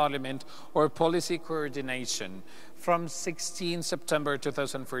European Parliament, or policy coordination. From 16 September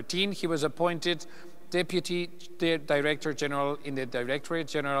 2014, he was appointed Deputy Director General in the Directorate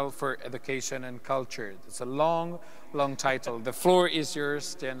General for Education and Culture. It's a long, long title. The floor is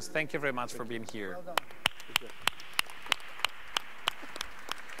yours, Jens. Thank you very much for being here. Well done.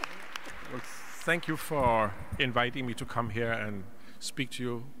 Well, thank you for inviting me to come here and speak to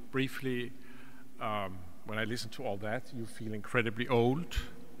you briefly. When I listen to all that, you feel incredibly old.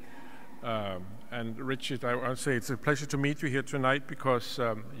 And Richard, I want to say it's a pleasure to meet you here tonight, because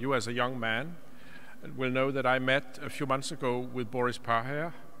you as a young man will know that I met a few months ago with Boris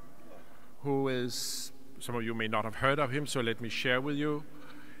Parher, who is, some of you may not have heard of him, so let me share with you.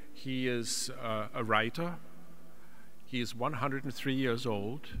 He is a writer. He is 103 years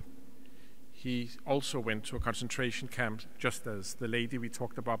old. He also went to a concentration camp, just as the lady we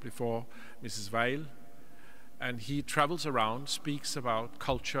talked about before, Mrs. Weil. And he travels around, speaks about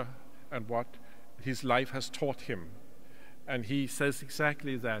culture and what his life has taught him. And he says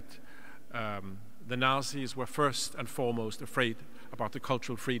exactly that the Nazis were first and foremost afraid about the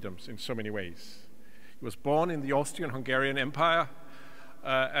cultural freedoms in so many ways. He was born in the Austrian-Hungarian Empire,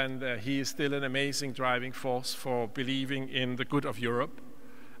 and he is still an amazing driving force for believing in the good of Europe.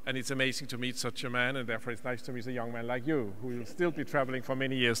 And it's amazing to meet such a man, and therefore it's nice to meet a young man like you, who will still be traveling for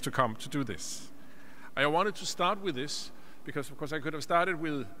many years to come to do this. I wanted to start with this because, of course, I could have started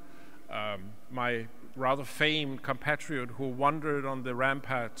with my rather famed compatriot who wandered on the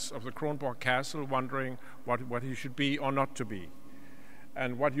ramparts of the Kronborg Castle wondering what he should be or not to be.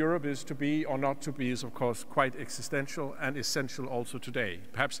 And what Europe is to be or not to be is, of course, quite existential and essential also today,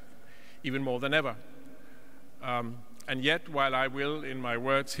 perhaps even more than ever. And yet, while I will, in my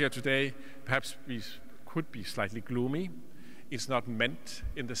words here today, perhaps could be slightly gloomy, it's not meant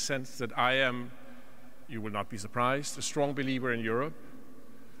in the sense that I am, you will not be surprised, a strong believer in Europe.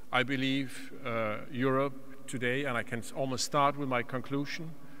 I believe Europe today, and I can almost start with my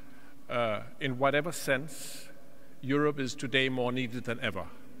conclusion, in whatever sense, Europe is today more needed than ever.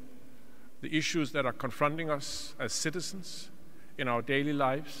 The issues that are confronting us as citizens in our daily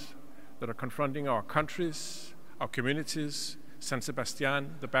lives, that are confronting our countries, our communities, San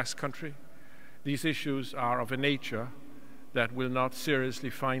Sebastian, the Basque Country, these issues are of a nature that will not seriously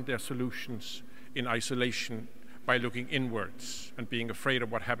find their solutions in isolation by looking inwards and being afraid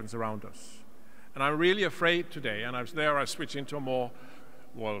of what happens around us. And I'm really afraid today, and I switch into a more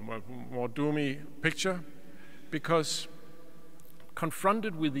doomy picture, because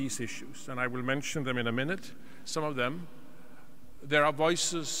confronted with these issues, and I will mention them in a minute, some of them, there are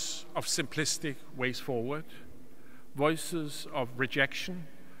voices of simplistic ways forward, voices of rejection,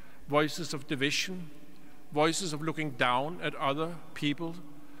 voices of division, voices of looking down at other people,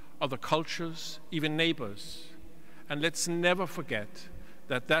 other cultures, even neighbors. And let's never forget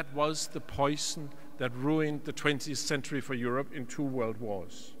that that was the poison that ruined the 20th century for Europe in 2 world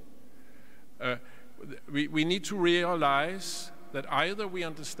wars. We need to realize that either we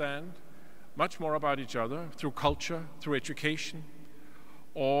understand much more about each other through culture, through education,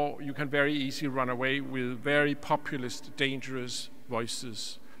 or you can very easily run away with very populist, dangerous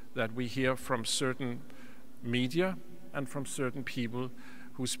voices that we hear from certain media and from certain people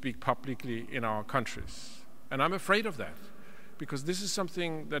who speak publicly in our countries. And I'm afraid of that, because this is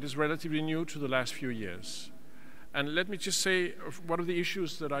something that is relatively new to the last few years. And let me just say one of the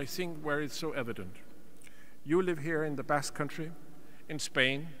issues that I think where it's so evident. You live here in the Basque Country, in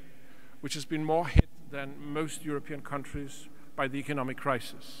Spain, which has been more hit than most European countries by the economic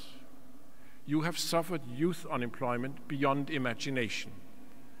crisis. You have suffered youth unemployment beyond imagination.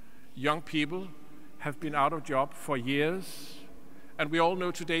 Young people have been out of job for years, and we all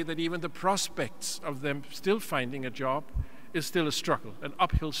know today that even the prospects of them still finding a job is still a struggle, an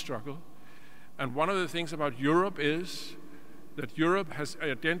uphill struggle. And one of the things about Europe is that Europe has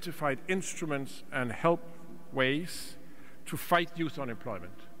identified instruments and help ways to fight youth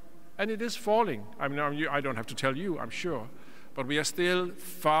unemployment. And it is falling. I mean, I don't have to tell you, I'm sure. But we are still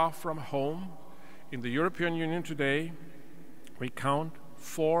far from home. In the European Union today, we count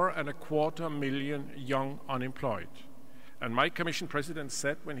 4.25 million young unemployed. And my Commission President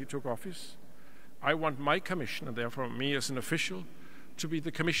said when he took office, I want my Commission, and therefore me as an official, to be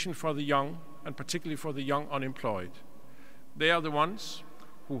the Commission for the young, and particularly for the young unemployed. They are the ones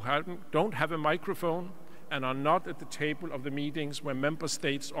who don't have a microphone and are not at the table of the meetings where member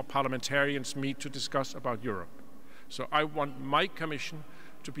states or parliamentarians meet to discuss about Europe. So I want my Commission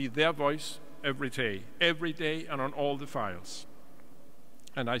to be their voice every day and on all the files.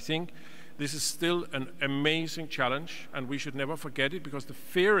 And I think this is still an amazing challenge, and we should never forget it, because the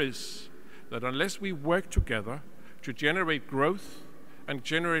fear is that unless we work together to generate growth and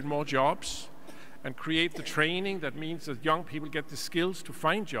generate more jobs and create the training that means that young people get the skills to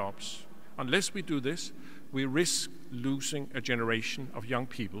find jobs, unless we do this, we risk losing a generation of young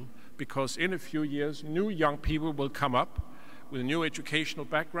people, because in a few years, new young people will come up with new educational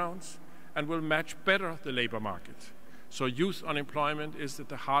backgrounds and will match better the labor market. So youth unemployment is at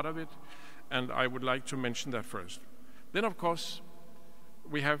the heart of it, and I would like to mention that first. Then, of course,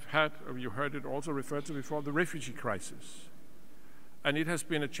 we have had, you heard it also referred to before, the refugee crisis. And it has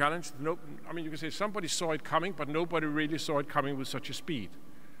been a challenge. I mean, you can say somebody saw it coming, but nobody really saw it coming with such a speed.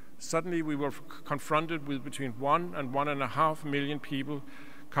 Suddenly we were confronted with between 1 and 1.5 million people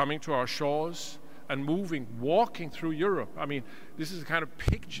coming to our shores and walking through Europe. I mean, this is the kind of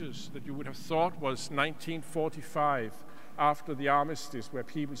pictures that you would have thought was 1945 after the armistice, where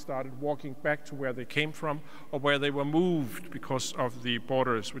people started walking back to where they came from or where they were moved because of the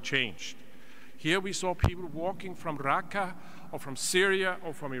borders were changed. Here we saw people walking from Raqqa or from Syria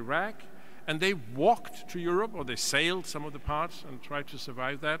or from Iraq, and they walked to Europe, or they sailed some of the parts and tried to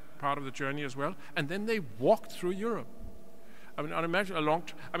survive that part of the journey as well, and then they walked through Europe. I mean, imagine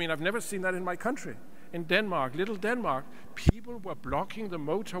I've never seen that in my country. In Denmark, little Denmark, people were blocking the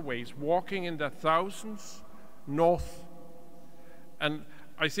motorways, walking in their thousands north. And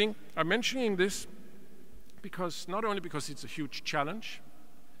I think I'm mentioning this because not only because it's a huge challenge,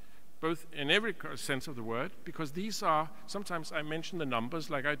 both in every sense of the word, because these are, sometimes I mention the numbers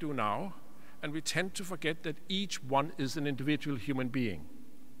like I do now, and we tend to forget that each one is an individual human being.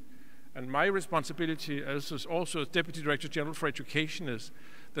 And my responsibility as also as Deputy Director General for Education is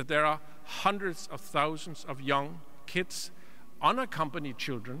that there are hundreds of thousands of young kids, unaccompanied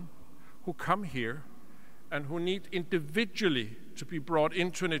children, who come here and who need individually to be brought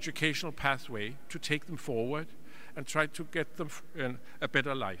into an educational pathway to take them forward and try to get them a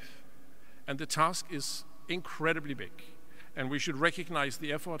better life. And the task is incredibly big. And we should recognize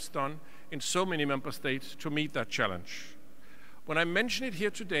the efforts done in so many member states to meet that challenge. When I mention it here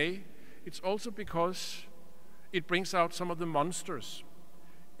today, it's also because it brings out some of the monsters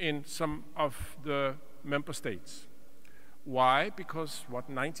in some of the member states. Why? Because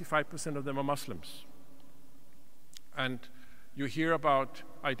 95% of them are Muslims. And you hear about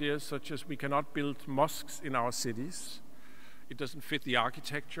ideas such as we cannot build mosques in our cities. It doesn't fit the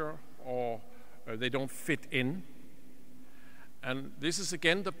architecture, or they don't fit in. And this is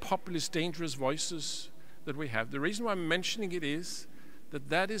again the populist dangerous voices that we have. The reason why I'm mentioning it is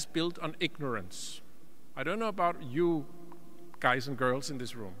that is built on ignorance. I don't know about you guys and girls in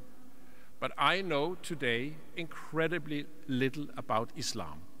this room, but I know today incredibly little about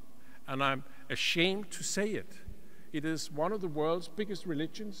Islam. And I'm ashamed to say it. It is one of the world's biggest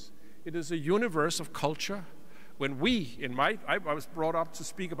religions. It is a universe of culture. When I was brought up to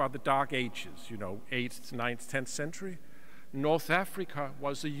speak about the Dark Ages, 8th, 9th, 10th century. North Africa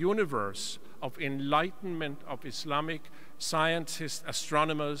was a universe of enlightenment of Islamic scientists,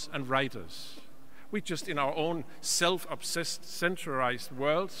 astronomers, and writers. We just, in our own self-obsessed, centralized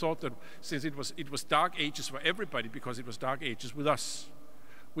world, thought that since it was Dark Ages for everybody, because it was Dark Ages with us.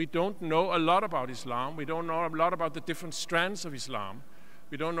 We don't know a lot about Islam. We don't know a lot about the different strands of Islam.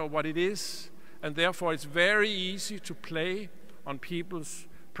 We don't know what it is, and therefore it's very easy to play on people's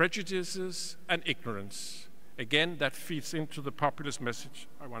prejudices and ignorance. Again, that feeds into the populist message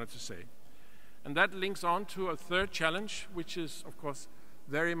I wanted to say. And that links on to a third challenge, which is, of course,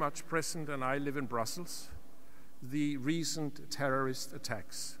 very much present, and I live in Brussels, the recent terrorist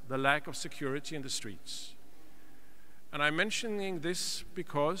attacks, the lack of security in the streets. And I'm mentioning this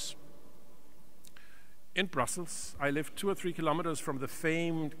because in Brussels, I live 2 or 3 kilometers from the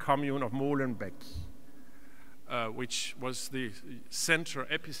famed commune of Molenbeek, which was the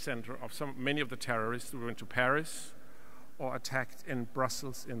epicenter of many of the terrorists who went to Paris or attacked in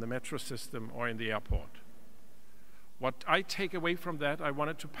Brussels in the metro system or in the airport. What I take away from that, I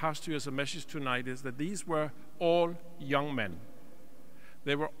wanted to pass to you as a message tonight, is that these were all young men.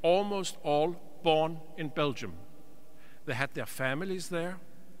 They were almost all born in Belgium. They had their families there.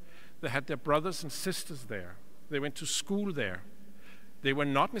 They had their brothers and sisters there. They went to school there. They were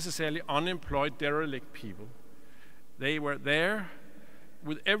not necessarily unemployed, derelict people. They were there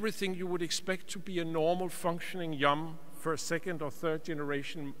with everything you would expect to be a normal, functioning young first, second, or third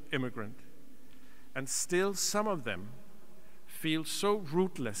generation immigrant. And still some of them feel so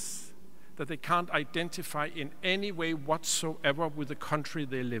rootless that they can't identify in any way whatsoever with the country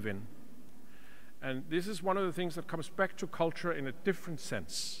they live in. And this is one of the things that comes back to culture in a different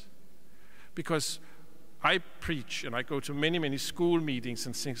sense. Because I preach, and I go to many, many school meetings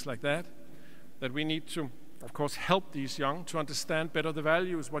and things like that we need to, of course, help these young to understand better the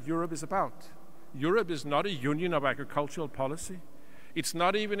values, what Europe is about. Europe is not a union of agricultural policy. It's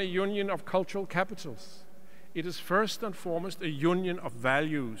not even a union of cultural capitals. It is first and foremost a union of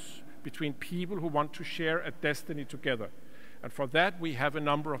values between people who want to share a destiny together. And for that, we have a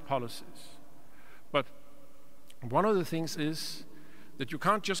number of policies. But one of the things is that you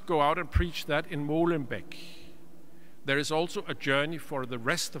can't just go out and preach that in Molenbeek. There is also a journey for the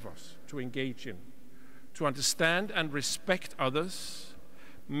rest of us to engage in, to understand and respect others.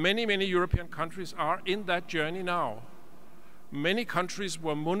 Many, many European countries are in that journey now. Many countries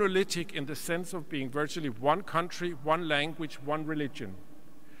were monolithic in the sense of being virtually one country, one language, one religion.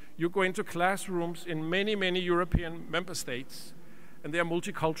 You go into classrooms in many, many European member states, and they are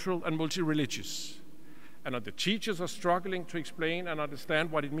multicultural and multi-religious. And the teachers are struggling to explain and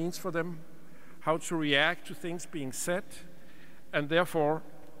understand what it means for them, how to react to things being said. And therefore,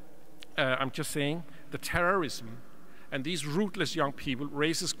 I'm just saying, the terrorism and these rootless young people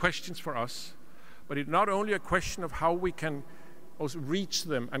raises questions for us. But it's not only a question of how we can also reach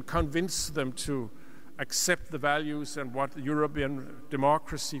them and convince them to accept the values and what European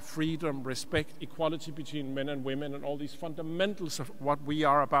democracy, freedom, respect, equality between men and women, and all these fundamentals of what we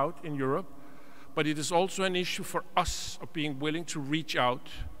are about in Europe. But it is also an issue for us of being willing to reach out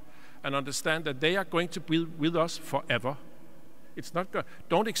and understand that they are going to be with us forever. It's not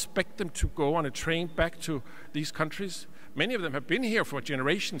don't expect them to go on a train back to these countries, Many of them have been here for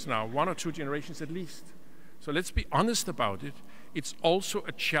generations now, 1 or 2 generations at least. So let's be honest about it. It's also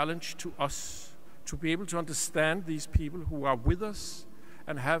a challenge to us to be able to understand these people who are with us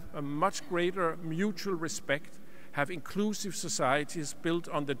and have a much greater mutual respect, have inclusive societies built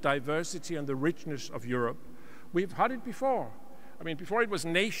on the diversity and the richness of Europe. We've had it before. I mean, before it was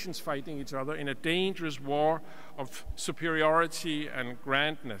nations fighting each other in a dangerous war of superiority and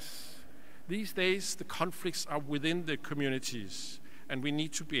grandness. These days, the conflicts are within the communities, and we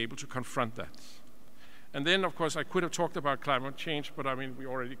need to be able to confront that. And then, of course, I could have talked about climate change, but I mean, we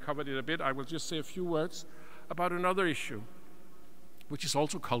already covered it a bit. I will just say a few words about another issue, which is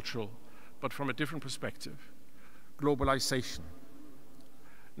also cultural, but from a different perspective: globalization.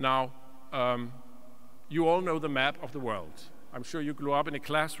 Now, you all know the map of the world. I'm sure you grew up in a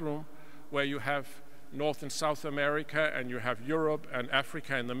classroom where you have North and South America, and you have Europe and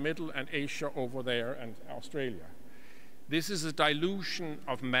Africa in the middle, and Asia over there, and Australia. This is a dilution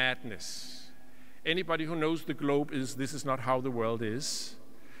of madness. Anybody who knows the globe this is not how the world is.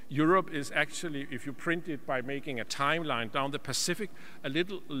 Europe is actually, if you print it by making a timeline down the Pacific, a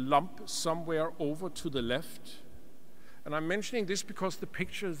little lump somewhere over to the left. And I'm mentioning this because the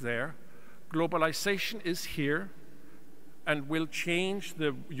picture is there. Globalization is here and will change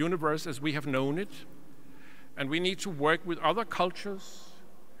the universe as we have known it. And we need to work with other cultures,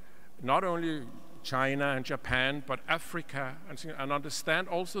 not only China and Japan, but Africa, and understand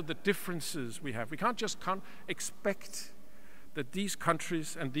also the differences we have. We can't just expect that these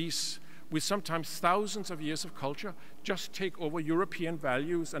countries and these, with sometimes thousands of years of culture, just take over European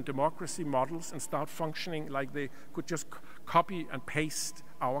values and democracy models and start functioning like they could just copy and paste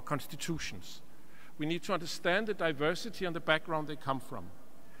our constitutions. We need to understand the diversity and the background they come from.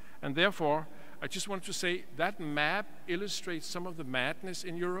 And therefore, I just want to say that map illustrates some of the madness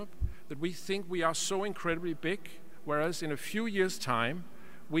in Europe, that we think we are so incredibly big, whereas in a few years' time,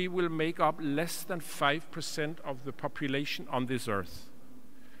 we will make up less than 5% of the population on this earth.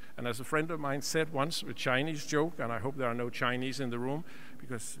 And as a friend of mine said once, a Chinese joke, and I hope there are no Chinese in the room,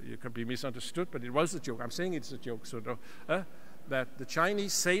 because it can be misunderstood, but it was a joke. I'm saying it's a joke, so that the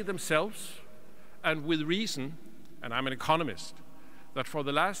Chinese say themselves, and with reason, and I'm an economist, that for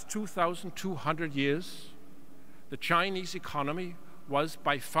the last 2,200 years, the Chinese economy was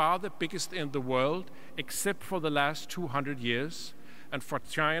by far the biggest in the world, except for the last 200 years. And for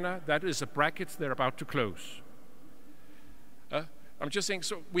China, that is a bracket they're about to close. I'm just saying,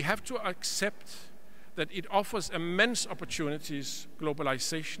 so we have to accept that it offers immense opportunities,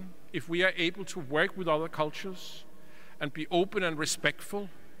 globalization, if we are able to work with other cultures and be open and respectful.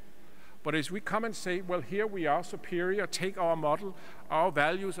 But as we come and say, well, here we are superior, take our model, our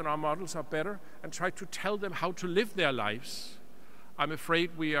values and our models are better, and try to tell them how to live their lives, I'm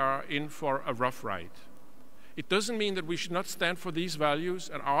afraid we are in for a rough ride. It doesn't mean that we should not stand for these values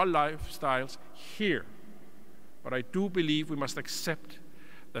and our lifestyles here. But I do believe we must accept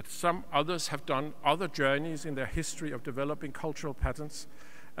that some others have done other journeys in their history of developing cultural patterns,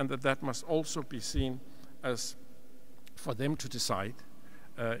 and that must also be seen as for them to decide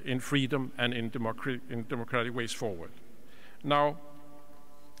in freedom and in democratic ways forward. Now,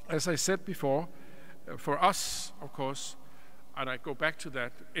 as I said before, for us, of course, and I go back to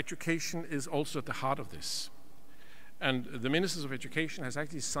that, education is also at the heart of this. And the ministers of education has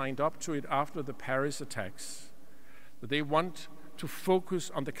actually signed up to it after the Paris attacks. They want to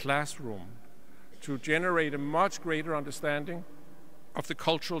focus on the classroom to generate a much greater understanding of the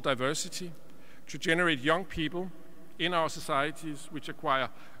cultural diversity, to generate young people in our societies which acquire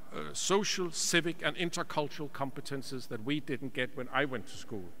social, civic, and intercultural competences that we didn't get when I went to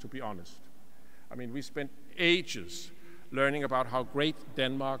school, to be honest. I mean, we spent ages learning about how great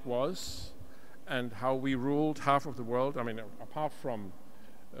Denmark was and how we ruled half of the world. I mean, apart from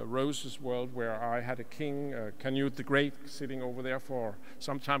Rose's world, where I had a king, Canute the Great, sitting over there for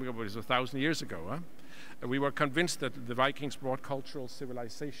some time ago, but it was 1,000 years ago. We were convinced that the Vikings brought cultural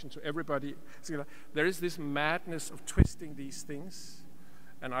civilization to everybody. There is this madness of twisting these things,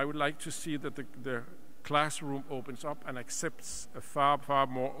 and I would like to see that the classroom opens up and accepts a far, far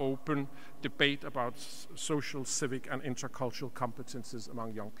more open debate about social, civic, and intercultural competences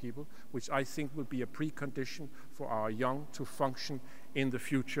among young people, which I think will be a precondition for our young to function in the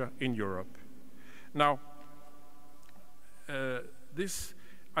future in Europe. Now,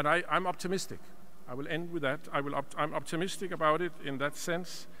 I'm optimistic. I will end with that. I'm optimistic about it in that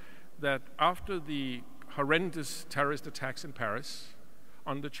sense that after the horrendous terrorist attacks in Paris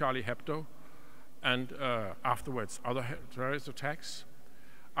on the Charlie Hebdo, and afterwards other terrorist attacks,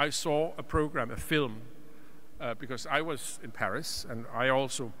 I saw a program, a film, because I was in Paris, and I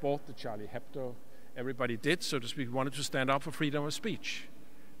also bought the Charlie Hebdo everybody did, so to speak, wanted to stand up for freedom of speech.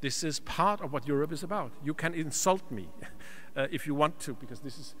 This is part of what Europe is about. You can insult me if you want to, because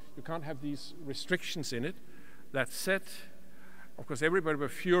you can't have these restrictions in it. That said, of course, everybody were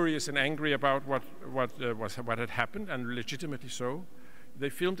furious and angry about what had happened, and legitimately so. They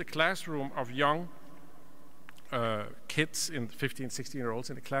filmed a classroom of young kids, in 15, 16-year-olds,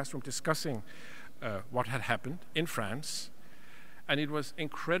 in a classroom discussing what had happened in France. And it was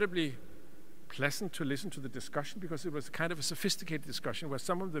incredibly pleasant to listen to the discussion, because it was kind of a sophisticated discussion where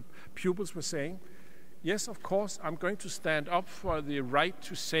some of the pupils were saying, yes, of course, I'm going to stand up for the right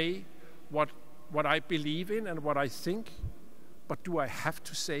to say what I believe in and what I think, but do I have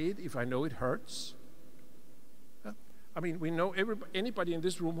to say it if I know it hurts? I mean, we know anybody in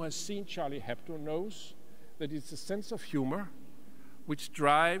this room who has seen Charlie Hebdo knows that it's a sense of humor which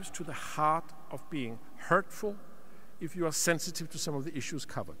drives to the heart of being hurtful if you are sensitive to some of the issues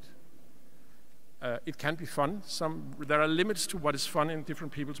covered. It can be fun. There are limits to what is fun in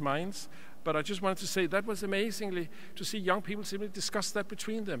different people's minds, but I just wanted to say that was amazingly to see young people simply discuss that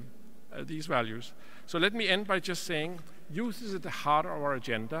between them, these values. So let me end by just saying youth is at the heart of our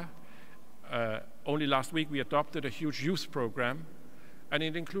agenda. Only last week we adopted a huge youth program, and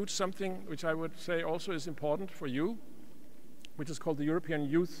it includes something which I would say also is important for you, which is called the European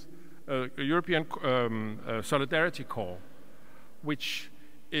Solidarity Corps, which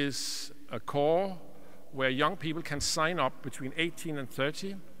is a corps where young people can sign up between 18 and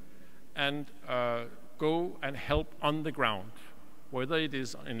 30 and go and help on the ground, whether it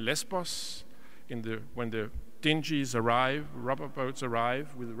is in Lesbos, when the dinghies arrive, rubber boats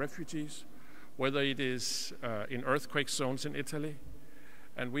arrive with the refugees, whether it is in earthquake zones in Italy.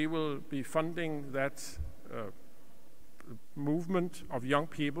 And we will be funding that movement of young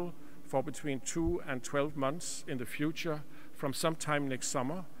people for between 2 and 12 months in the future from sometime next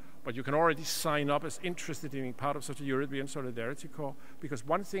summer. But you can already sign up as interested in being part of such a European Solidarity Corps, because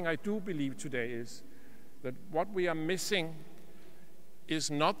one thing I do believe today is that what we are missing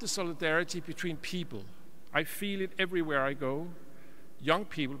is not the solidarity between people. I feel it everywhere I go. Young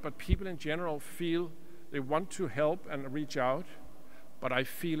people, but people in general, feel they want to help and reach out, but I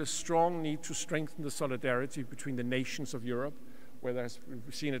feel a strong need to strengthen the solidarity between the nations of Europe, where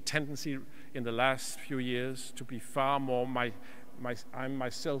we've seen a tendency in the last few years to be far more I'm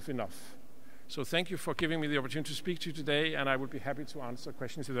myself enough. So thank you for giving me the opportunity to speak to you today, and I would be happy to answer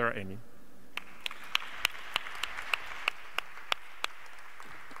questions if there are any.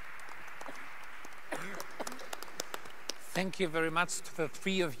 Thank you very much to the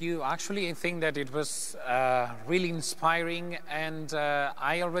three of you. Actually, I think that it was really inspiring, and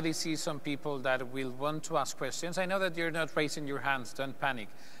I already see some people that will want to ask questions. I know that you're not raising your hands, don't panic.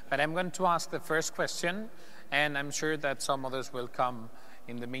 But I'm going to ask the first question, and I'm sure that some others will come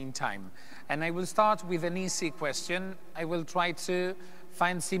in the meantime. And I will start with an easy question. I will try to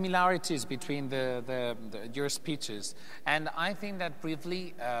find similarities between your speeches. And I think that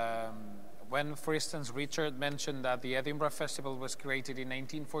briefly, when, for instance, Richard mentioned that the Edinburgh Festival was created in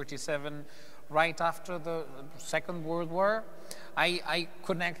 1947, right after the Second World War, I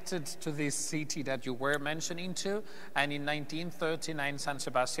connected to this city that you were mentioning to, and in 1939, San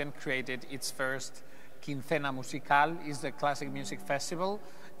Sebastian created its first Quincena Musical, is the classic music festival,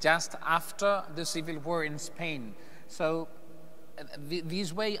 just after the Civil War in Spain. So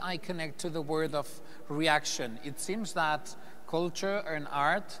this way I connect to the word of reaction. It seems that culture and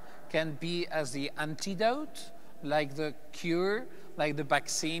art can be as the antidote, like the cure, like the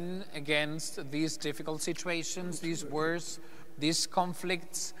vaccine against these difficult situations, these wars, these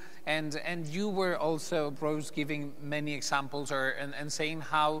conflicts. And you were also, Rose, giving many examples and saying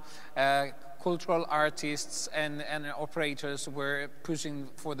how cultural artists and operators were pushing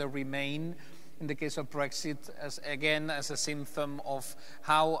for the Remain. In the case of Brexit, as a symptom of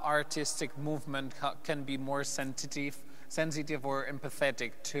how artistic movement can be more sensitive or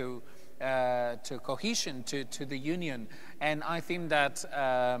empathetic to cohesion, to the union. And I think that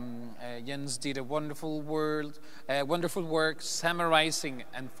Jens did a wonderful work summarizing,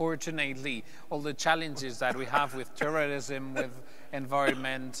 unfortunately, all the challenges that we have with terrorism, with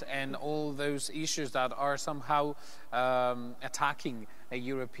environment, and all those issues that are somehow attacking a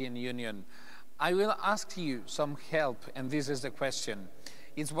European Union. I will ask you some help, and this is the question.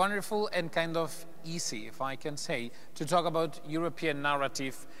 It's wonderful and kind of easy, if I can say, to talk about European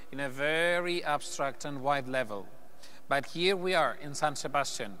narrative in a very abstract and wide level. But here we are in San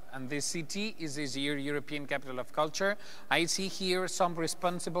Sebastian, and this city is this year European Capital of Culture. I see here some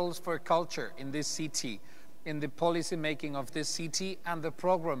responsibles for culture in this city, in the policy making of this city and the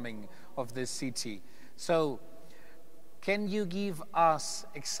programming of this city. So Can you give us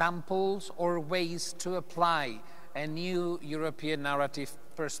examples or ways to apply a new European narrative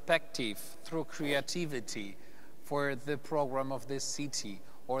perspective through creativity for the program of this city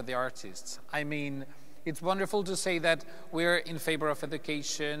or the artists? I mean, it's wonderful to say that we're in favor of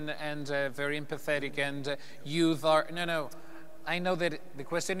education and very empathetic, and youth are... No, I know that the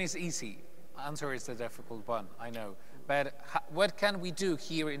question is easy. Answer is the difficult one, I know. But what can we do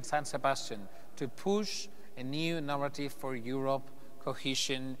here in San Sebastian to push a new narrative for Europe,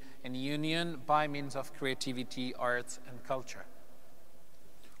 cohesion and union by means of creativity, arts and culture?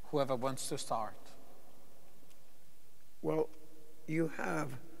 Whoever wants to start. Well, you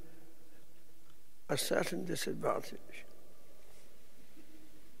have a certain disadvantage,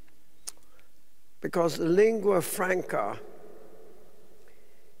 because the lingua franca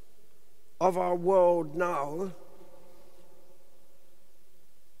of our world now,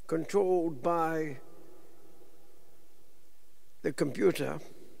 controlled by the computer,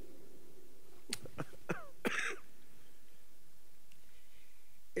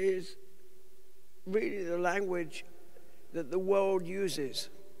 is really the language that the world uses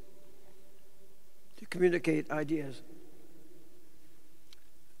to communicate ideas.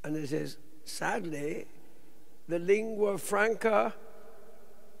 And it is, sadly, the lingua franca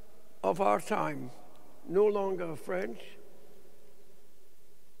of our time, no longer French,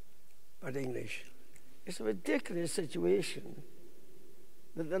 but English. It's a ridiculous situation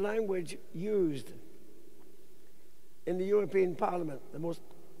that the language used in the European Parliament, the most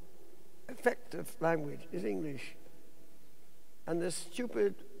effective language, is English. And the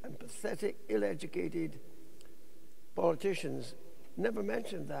stupid and pathetic, ill-educated politicians never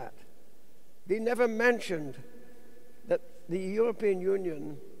mentioned that. They never mentioned that the European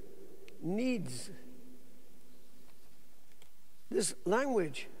Union needs this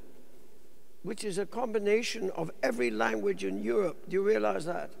language, which is a combination of every language in Europe. Do you realize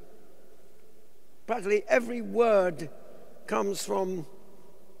that? Practically every word comes from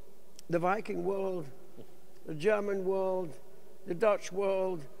the Viking world, the German world, the Dutch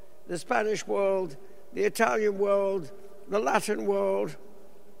world, the Spanish world, the Italian world, the Latin world.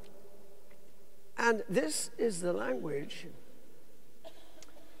 And this is the language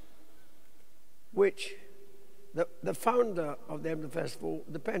which the founder of the Emblem Festival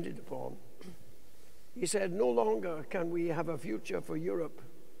depended upon. He said, no longer can we have a future for Europe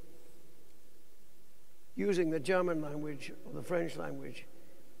using the German language or the French language.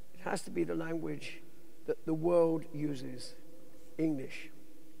 It has to be the language that the world uses, English.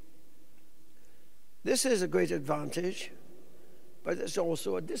 This is a great advantage, but it's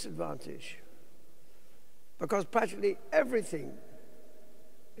also a disadvantage, because practically everything,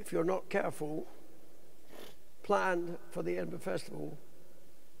 if you're not careful, planned for the Edinburgh Festival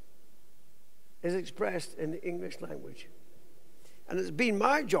is expressed in the English language. And it's been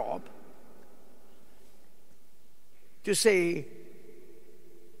my job to say,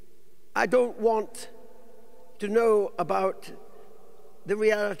 I don't want to know about the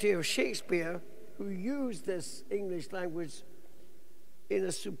reality of Shakespeare, who used this English language in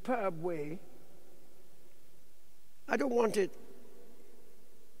a superb way. I don't want it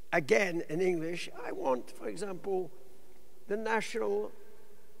again in English. I want, for example, the National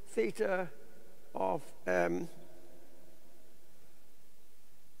Theatre of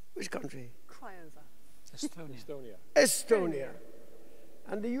which country? Estonia.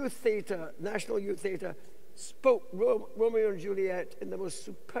 And the Youth Theatre, National Youth Theatre, spoke Romeo and Juliet in the most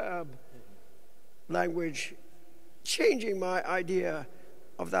superb language, changing my idea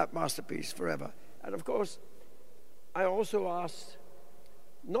of that masterpiece forever. And of course, I also asked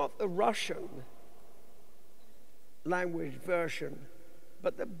not the Russian language version,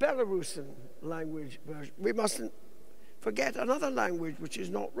 but the Belarusian language version. We mustn't forget another language which is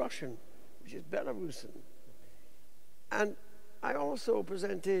not Russian, which is Belarusian. And I also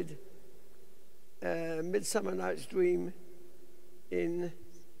presented Midsummer Night's Dream in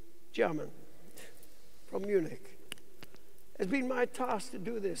German, from Munich. It's been my task to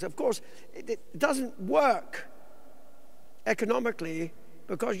do this. Of course, it doesn't work economically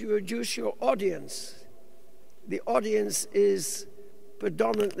because you reduce your audience. The audience is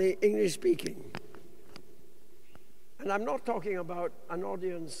predominantly English-speaking. And I'm not talking about an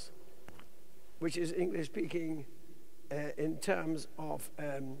audience which is English-speaking in terms of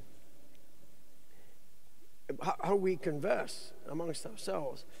how we converse amongst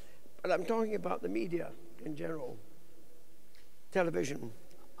ourselves. But I'm talking about the media in general, television.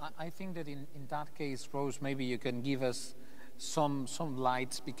 I think that in that case, Rose, maybe you can give us some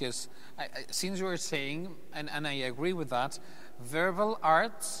lights, because since you were saying, and I agree with that, verbal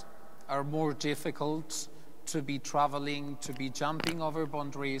arts are more difficult to be traveling, to be jumping over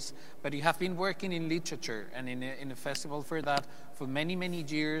boundaries, but you have been working in literature and in a festival for that for many, many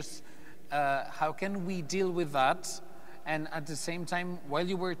years. How can we deal with that? And at the same time, while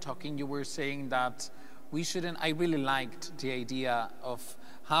you were talking, you were saying that we shouldn't, I really liked the idea of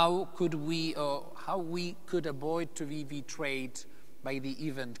how we could avoid to be betrayed by the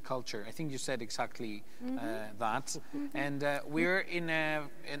event culture. I think you said exactly that. And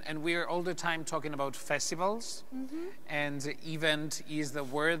we're all the time talking about festivals, and event is the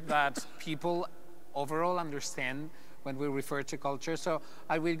word that people overall understand when we refer to culture. So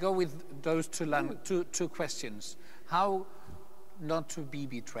I will go with those two questions. How not to be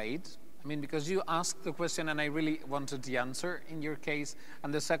betrayed? I mean, because you asked the question and I really wanted the answer in your case.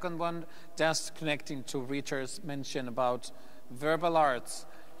 And the second one, just connecting to Richard's mention about verbal arts.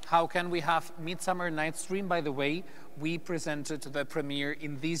 How can we have Midsummer Night's Dream, by the way, we presented the premiere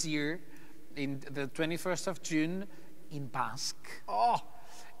in this year, in the 21st of June, in Basque,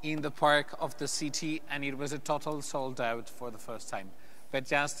 in the park of the city, and it was a total sold out for the first time. But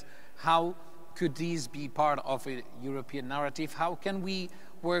just how could these be part of a European narrative? How can we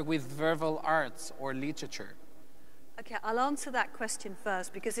work with verbal arts or literature? Okay, I'll answer that question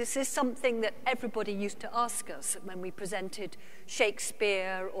first, because this is something that everybody used to ask us when we presented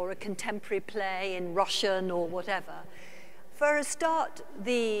Shakespeare or a contemporary play in Russian or whatever. For a start,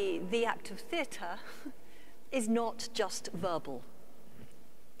 the act of theatre is not just verbal.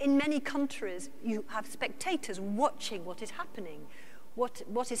 In many countries, you have spectators watching what is happening.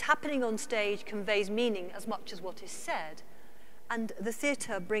 What is happening on stage conveys meaning as much as what is said. And the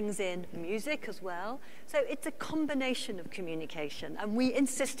theatre brings in music as well. So it's a combination of communication, and we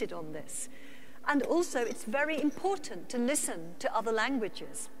insisted on this. And also, it's very important to listen to other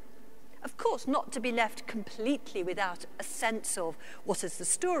languages. Of course, not to be left completely without a sense of what is the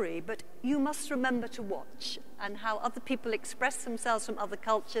story, but you must remember to watch, and how other people express themselves from other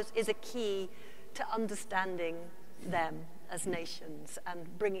cultures is a key to understanding them as nations and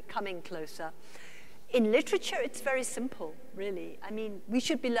coming closer. In literature, it's very simple, really. I mean, we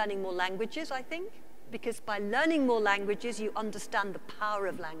should be learning more languages, I think, because by learning more languages, you understand the power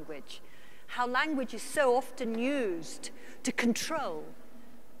of language. How language is so often used to control,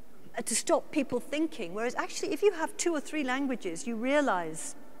 to stop people thinking. Whereas actually, if you have 2 or 3 languages, you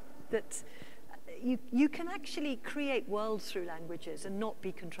realize that you can actually create worlds through languages and not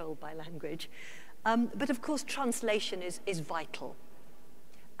be controlled by language. But of course, translation is vital.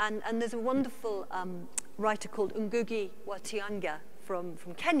 And there's a wonderful writer called Ngugi wa Thiong'o from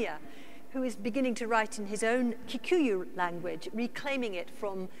Kenya, who is beginning to write in his own Kikuyu language, reclaiming it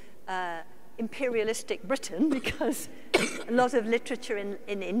from imperialistic Britain, because a lot of literature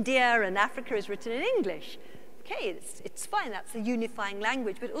in India and Africa is written in English. Okay, it's fine, that's a unifying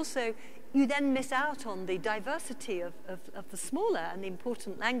language, but also you then miss out on the diversity of the smaller and the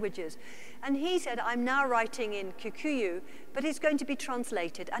important languages. And he said, I'm now writing in Kikuyu, but it's going to be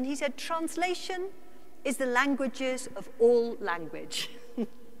translated. And he said, translation is the languages of all language.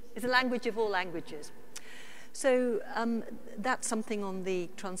 It's the language of all languages. So that's something on the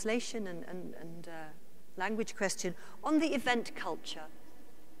translation and language question. On the event culture,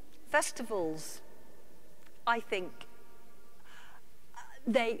 festivals, I think,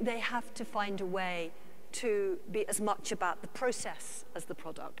 they have to find a way to be as much about the process as the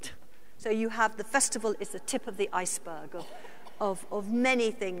product. So you have the festival is the tip of the iceberg of many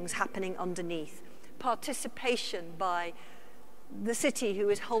things happening underneath. Participation by the city who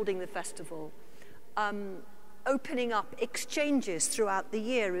is holding the festival, opening up exchanges throughout the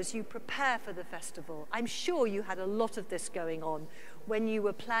year as you prepare for the festival. I'm sure you had a lot of this going on when you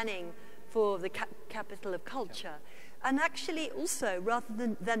were planning for the capital of culture. And actually also,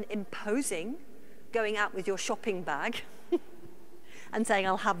 rather than imposing, going out with your shopping bag and saying,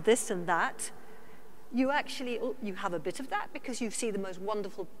 I'll have this and that, you have a bit of that because you see the most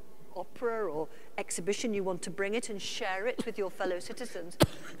wonderful opera or exhibition, you want to bring it and share it with your fellow citizens,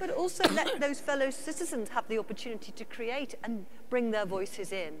 but also let those fellow citizens have the opportunity to create and bring their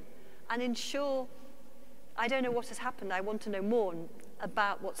voices in and ensure, I don't know what has happened, I want to know more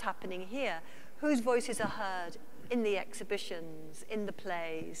about what's happening here, whose voices are heard in the exhibitions, in the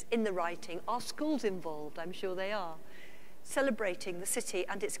plays, in the writing. Are schools involved? I'm sure they are. Celebrating the city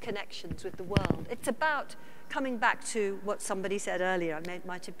and its connections with the world. It's about coming back to what somebody said earlier, it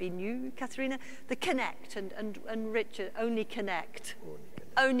might have been you, Katharina, the connect, and Richard, only connect.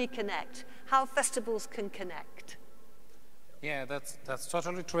 Only connect. How festivals can connect. Yeah, that's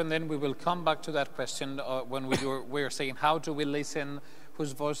totally true. And then we will come back to that question when we were saying how do we listen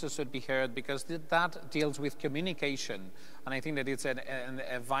whose voices should be heard, because that deals with communication, and I think that it's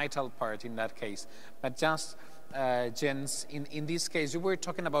a vital part in that case. But just, Jens, in this case, you were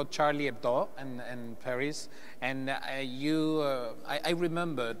talking about Charlie Hebdo and Paris, and I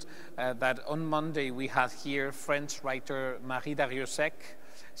remembered that on Monday we had here French writer Marie Dariussec.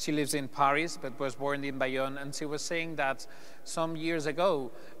 She lives in Paris, but was born in Bayonne, and she was saying that some years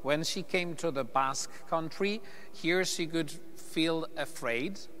ago, when she came to the Basque country, here she could feel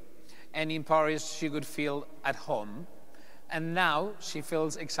afraid, and in Paris she could feel at home, and now she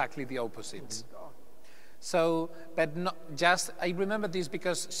feels exactly the opposite. So, but not just, I remember this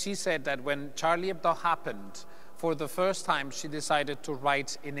because she said that when Charlie Hebdo happened, for the first time she decided to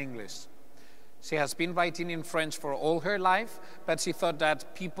write in English. She has been writing in French for all her life, but she thought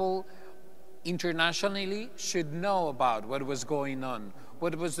that people internationally should know about what was going on.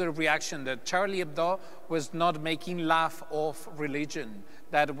 What was the reaction? That Charlie Hebdo was not making laugh of religion.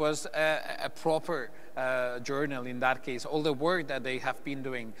 That was a proper journal in that case, all the work that they have been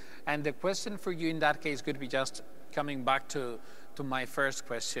doing. And the question for you in that case could be, just coming back to my first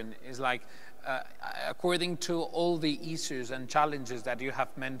question, is like, according to all the issues and challenges that you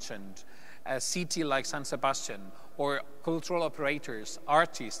have mentioned, a city like San Sebastian, or cultural operators,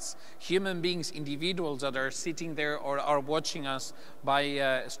 artists, human beings, individuals that are sitting there or are watching us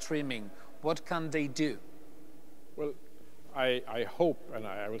by streaming, what can they do? Well, I hope, and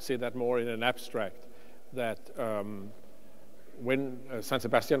I will say that more in an abstract, that when San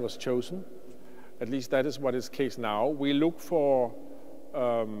Sebastian was chosen, at least that is what is the case now, we look for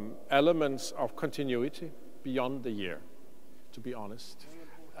elements of continuity beyond the year, to be honest.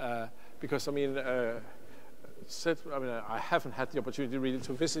 Because, I mean, I haven't had the opportunity really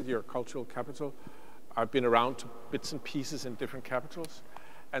to visit your cultural capital. I've been around to bits and pieces in different capitals.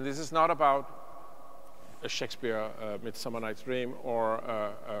 And this is not about a Shakespeare Midsummer Night's Dream or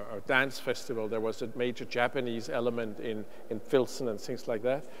a dance festival. There was a major Japanese element in Filson and things like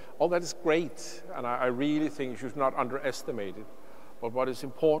that. All that is great, and I really think you should not underestimate it. But what is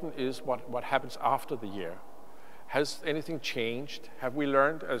important is what happens after the year. Has anything changed? Have we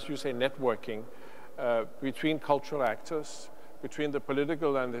learned, as you say, networking between cultural actors, between the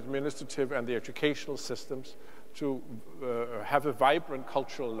political and the administrative and the educational systems to have a vibrant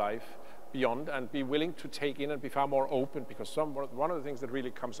cultural life beyond and be willing to take in and be far more open? Because one of the things that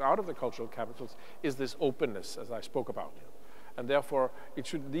really comes out of the cultural capitals is this openness, as I spoke about. And therefore,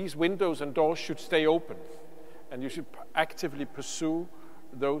 these windows and doors should stay open. And you should actively pursue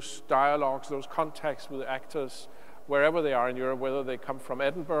those dialogues, those contacts with actors, wherever they are in Europe, whether they come from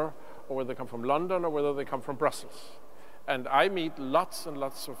Edinburgh, or whether they come from London, or whether they come from Brussels. And I meet lots and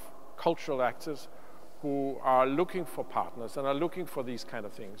lots of cultural actors who are looking for partners and are looking for these kind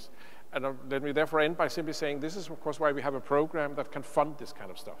of things. And let me therefore end by simply saying this is, of course, why we have a program that can fund this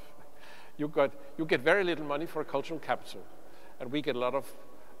kind of stuff. You get very little money for a cultural capital, and we get a lot of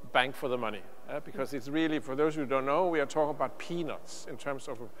bang for the money, because it's really, for those who don't know, we are talking about peanuts in terms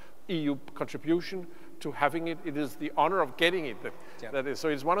of EU contribution to having it. It is the honor of getting it that is. So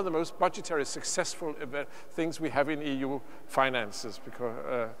it's one of the most budgetary successful things we have in EU finances,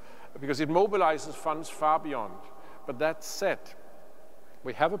 because it mobilizes funds far beyond. But that said,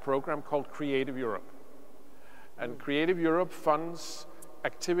 we have a program called Creative Europe. And Creative Europe funds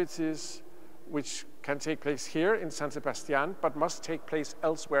activities which can take place here in San Sebastian, but must take place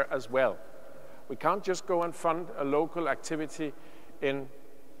elsewhere as well. We can't just go and fund a local activity in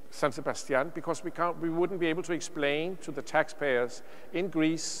San Sebastian, because we wouldn't be able to explain to the taxpayers in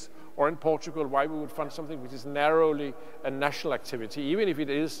Greece or in Portugal why we would fund something which is narrowly a national activity, even if it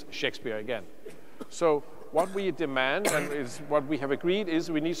is Shakespeare again. So what we demand, and is what we have agreed,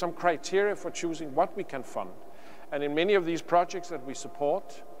 is we need some criteria for choosing what we can fund. And in many of these projects that we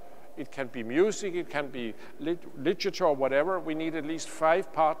support, it can be music, it can be literature or whatever, we need at least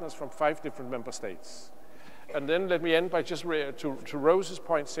 5 partners from 5 different member states. And then let me end by just to Rose's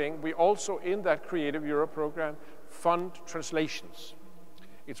point saying, we also in that Creative Europe program fund translations.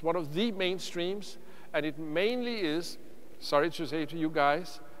 It's one of the mainstreams, and it mainly is, sorry to say to you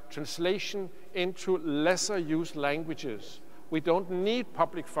guys, translation into lesser used languages. We don't need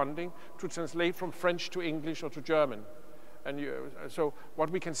public funding to translate from French to English or to German. And so what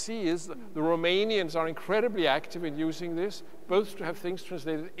we can see is the Romanians are incredibly active in using this, both to have things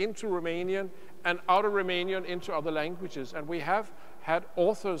translated into Romanian and out of Romanian into other languages. And we have had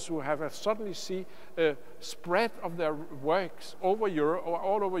authors who have suddenly see a spread of their works over Europe, or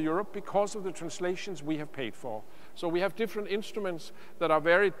all over Europe, because of the translations we have paid for. So we have different instruments that are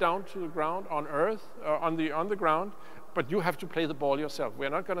very down to the ground on earth, on the ground, but you have to play the ball yourself. We're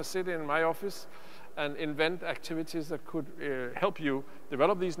not going to sit in my office and invent activities that could help you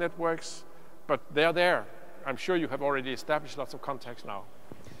develop these networks, but they're there. I'm sure you have already established lots of contacts now.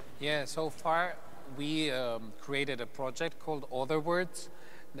 Yeah, so far we created a project called Other Words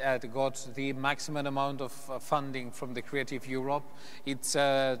that got the maximum amount of funding from the Creative Europe. It's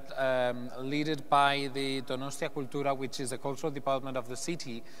led by the Donostia Cultura, which is the cultural department of the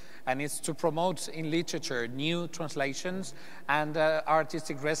city, and it's to promote in literature new translations and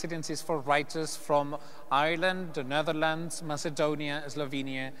artistic residencies for writers from Ireland, the Netherlands, Macedonia,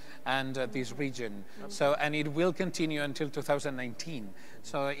 Slovenia, and this region. So, and it will continue until 2019.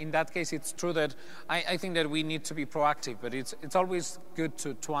 So in that case, it's true that I think that we need to be proactive, but it's always good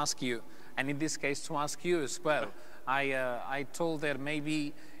to ask you, and in this case, to ask you as well. I told that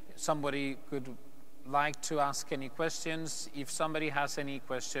maybe somebody could like to ask any questions. If somebody has any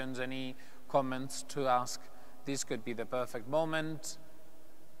questions, any comments to ask, this could be the perfect moment.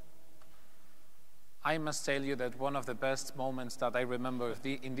 I must tell you that one of the best moments that I remember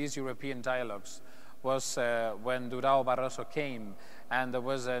in these European dialogues was when Durao Barroso came, and there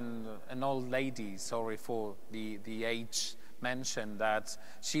was an old lady, sorry for the age mentioned, that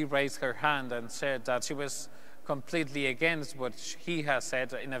she raised her hand and said that she was completely against what he has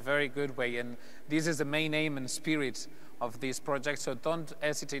said in a very good way, and this is the main aim and spirit of this project. So don't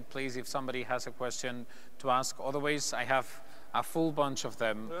hesitate, please, if somebody has a question to ask. Otherwise, I have a full bunch of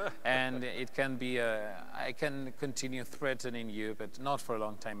them, and it can be I can continue threatening you, but not for a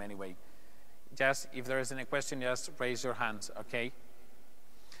long time anyway. Just if there is any question, just raise your hands, okay?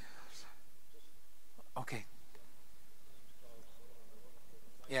 Okay.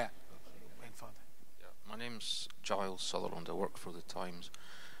 Yeah. My name's Giles Sutherland. I work for the Times.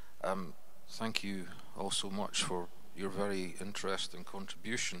 Thank you all so much for your very interesting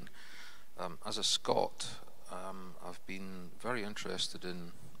contribution. As a Scot, I've been very interested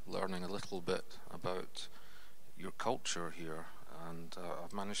in learning a little bit about your culture here, and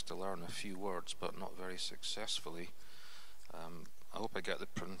I've managed to learn a few words, but not very successfully. I hope I get the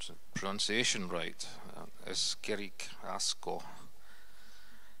pronunciation right. Eskerik Asko.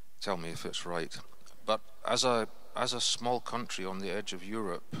 Tell me if it's right. But as a small country on the edge of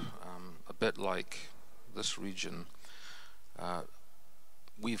Europe, a bit like this region,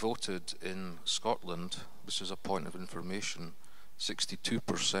 we voted in Scotland, this is a point of information,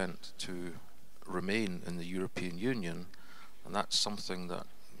 62% to remain in the European Union, and that's something that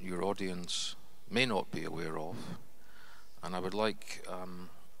your audience may not be aware of. And I would like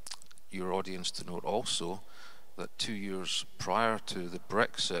your audience to note also that 2 years prior to the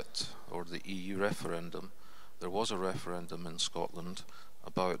Brexit or the EU referendum, there was a referendum in Scotland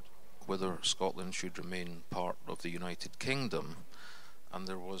about whether Scotland should remain part of the United Kingdom, and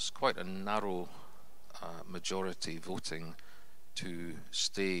there was quite a narrow majority voting to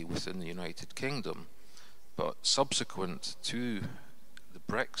stay within the United Kingdom. But subsequent to the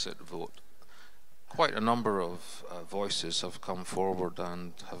Brexit vote, quite a number of voices have come forward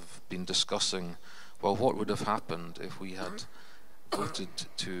and have been discussing, well, what would have happened if we had voted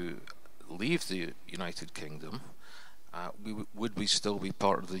to leave the United Kingdom? Would we still be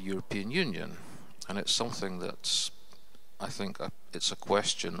part of the European Union? And it's something that's, I think, it's a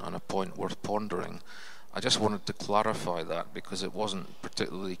question and a point worth pondering. I just wanted to clarify that because it wasn't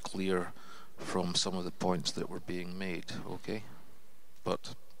particularly clear from some of the points that were being made, okay?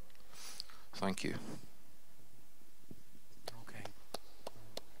 But thank you. Okay.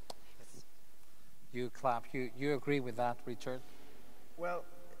 You clap. You agree with that, Richard? Well,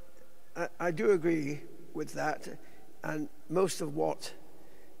 I do agree with that, and most of what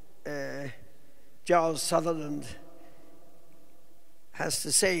Giles Sutherland has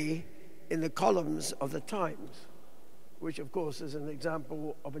to say in the columns of the Times, which of course is an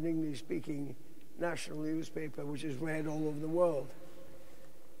example of an English-speaking national newspaper which is read all over the world.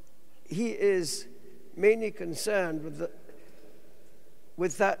 He is mainly concerned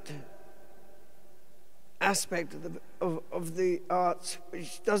with that aspect of the arts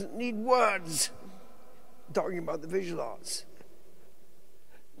which doesn't need words, talking about the visual arts.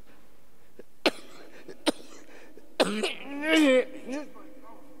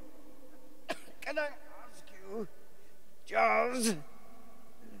 Can I ask you, Charles?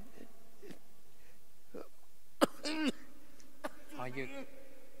 Are you?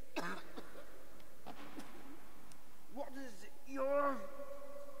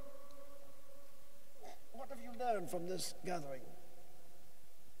 What have you learned from this gathering?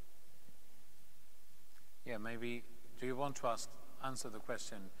 Yeah, maybe. Do you want to answer the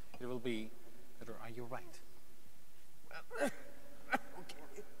question? It will be, are you right? Okay.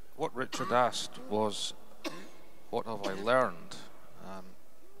 What Richard asked was, what have I learned?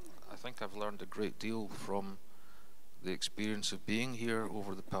 I think I've learned a great deal from the experience of being here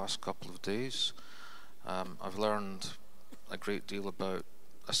over the past couple of days. I've learned a great deal about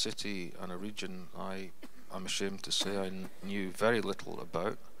a city and a region I'm ashamed to say I knew very little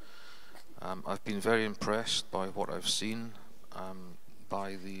about. I've been very impressed by what I've seen,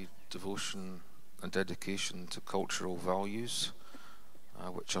 by the devotion and dedication to cultural values,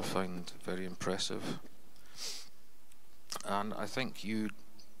 which I find very impressive. And I think you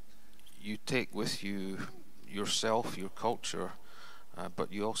take with you yourself, your culture,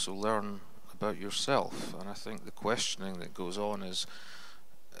 but you also learn about yourself. And I think the questioning that goes on is,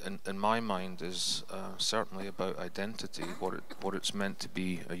 in my mind, is certainly about identity, what it's meant to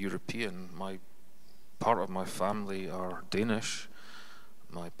be a European. Part of my family are Danish.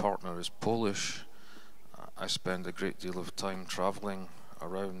 My partner is Polish. I spend a great deal of time traveling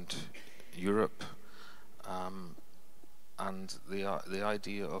around Europe, and the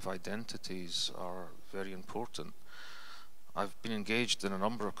idea of identities are very important. I've been engaged in a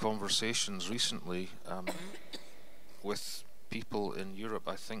number of conversations recently with people in Europe.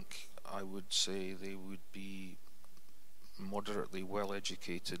 I think I would say they would be moderately well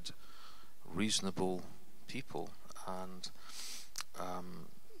educated, reasonable people. And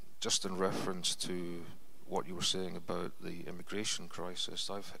just in reference to what you were saying about the immigration crisis,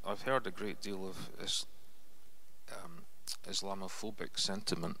 I've heard a great deal of Islamophobic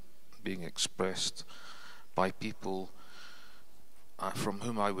sentiment being expressed by people from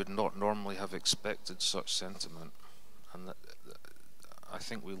whom I would not normally have expected such sentiment. And I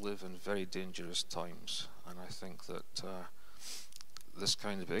think we live in very dangerous times, and I think that this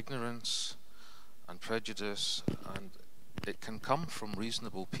kind of ignorance and prejudice, and it can come from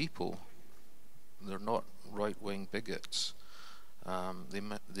reasonable people. They're not right-wing bigots.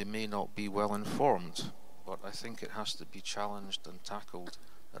 They may not be well informed, but I think it has to be challenged and tackled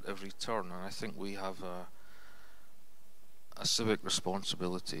at every turn. And I think we have a civic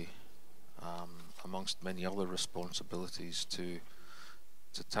responsibility, amongst many other responsibilities, to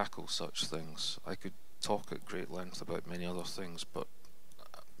tackle such things. I could talk at great length about many other things, but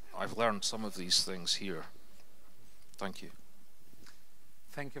I've learned some of these things here. Thank you.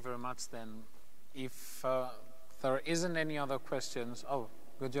 Thank you very much. Then, if there isn't any other questions,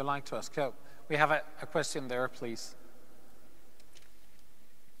 would you like to ask? Oh, we have a question there, please.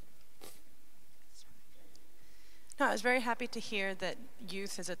 No, I was very happy to hear that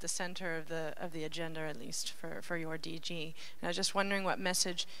youth is at the center of the agenda, at least for your DG. And I was just wondering what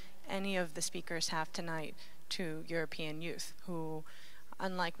message any of the speakers have tonight to European youth who,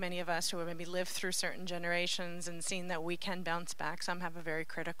 unlike many of us who have maybe lived through certain generations and seen that we can bounce back, some have a very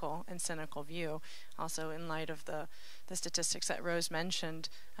critical and cynical view. Also, in light of the statistics that Rose mentioned,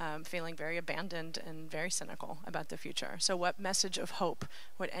 feeling very abandoned and very cynical about the future. So what message of hope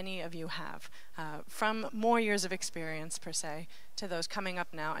would any of you have from more years of experience, per se, to those coming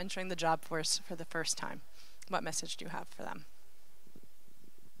up now, entering the job force for the first time? What message do you have for them?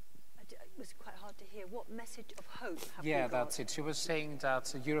 It was quite hard to hear. What message of hope have we Yeah, got? that's it. She was saying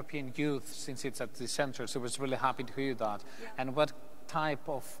that European youth, since it's at the center, so I was really happy to hear that. Yeah. And what type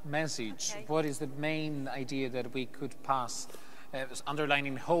of message, Okay. what is the main idea that we could pass,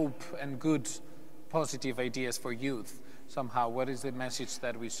 underlining hope and good, positive ideas for youth somehow? What is the message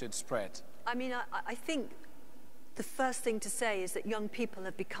that we should spread? I mean, I think the first thing to say is that young people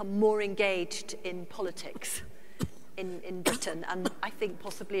have become more engaged in politics in Britain, and I think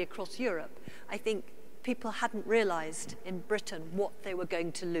possibly across Europe. I think people hadn't realized in Britain what they were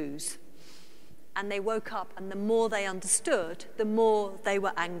going to lose. And they woke up, and the more they understood, the more they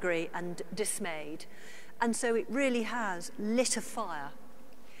were angry and dismayed. And so it really has lit a fire.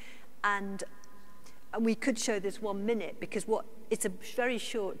 And we could show this 1 minute, because it's a very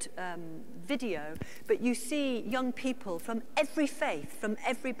short video, but you see young people from every faith, from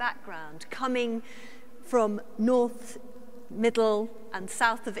every background, coming from north, middle, and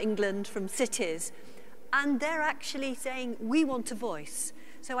south of England, from cities, and they're actually saying, we want a voice.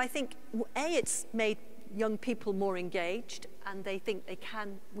 So I think, it's made young people more engaged, and they think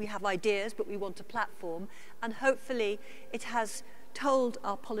we have ideas, but we want a platform, and hopefully it has told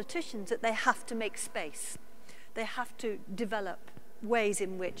our politicians that they have to make space. They have to develop ways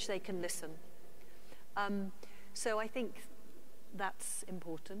in which they can listen. So I think that's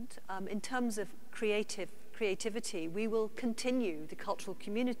important. In terms of creativity, we will continue, the cultural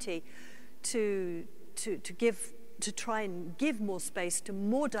community, to try and give more space to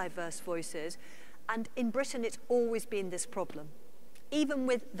more diverse voices. And in Britain, it's always been this problem, even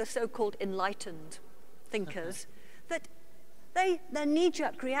with the so-called enlightened thinkers, that their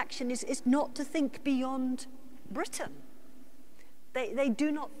knee-jerk reaction is not to think beyond Britain. They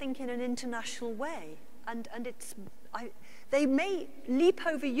do not think in an international way. And they may leap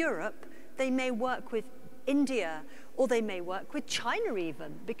over Europe, they may work with India, or they may work with China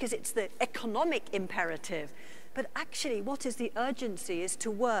even, because it's the economic imperative. But actually, what is the urgency is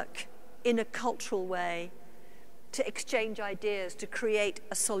to work in a cultural way, to exchange ideas, to create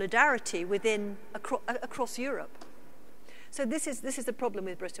a solidarity across Europe. So this is the problem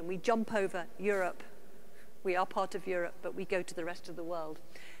with Britain. We jump over Europe. We are part of Europe, but we go to the rest of the world.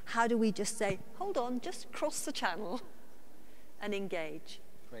 How do we just say, hold on, just cross the channel and engage?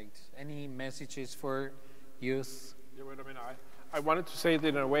 Great. Any messages for youth? Yeah, well, I wanted to say that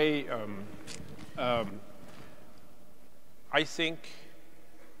in a way, I think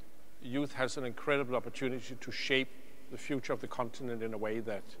youth has an incredible opportunity to shape the future of the continent in a way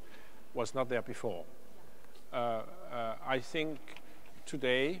that was not there before. I think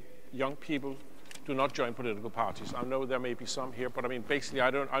today young people do not join political parties. I know there may be some here, but I mean, basically,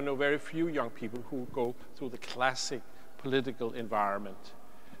 I know very few young people who go through the classic political environment.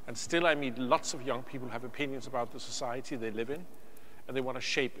 And still, I meet lots of young people who have opinions about the society they live in, and they want to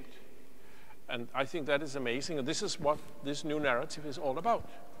shape it. And I think that is amazing, and this is what this new narrative is all about.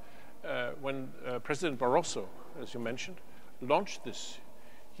 When President Barroso, as you mentioned, launched this,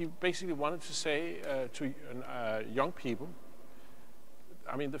 he basically wanted to say to young people,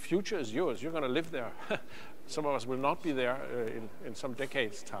 I mean, the future is yours. You're going to live there. Some of us will not be there in some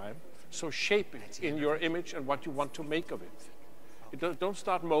decades' time. So shape it in your image and what you want to make of it. Don't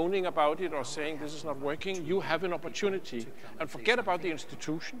start moaning about it or saying this is not working. You have an opportunity. And forget about the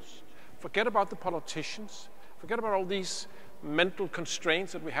institutions. Forget about the politicians. Forget about all these mental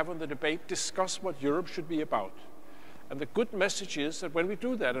constraints that we have on the debate. Discuss what Europe should be about. And the good message is that when we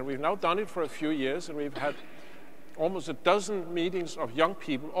do that, and we've now done it for a few years, and we've had almost a dozen meetings of young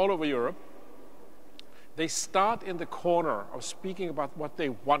people all over Europe, they start in the corner of speaking about what they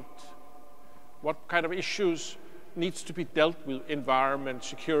want, what kind of issues needs to be dealt with, environment,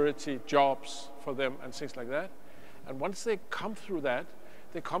 security, jobs for them, and things like that. And once they come through that,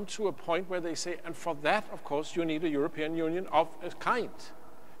 they come to a point where they say, and for that, of course, you need a European Union of a kind.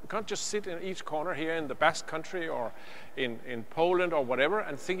 You can't just sit in each corner here in the Basque country or in Poland or whatever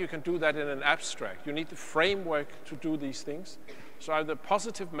and think you can do that in an abstract. You need the framework to do these things. So the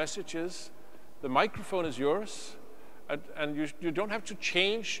positive message is the microphone is yours, and you don't have to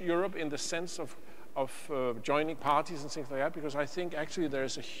change Europe in the sense of joining parties and things like that, because I think actually there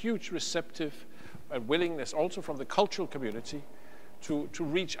is a huge receptive willingness also from the cultural community to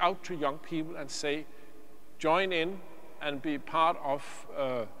reach out to young people and say, join in and be part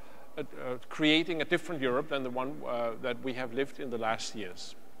of creating a different Europe than the one that we have lived in the last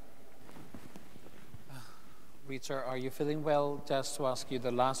years. Richard, are you feeling well? Just to ask you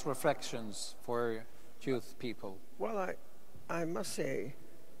the last reflections for youth people. Well, I must say,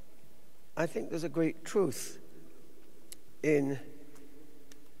 I think there's a great truth in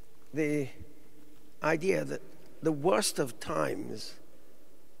the idea that the worst of times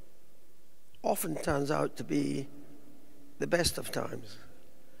often turns out to be the best of times.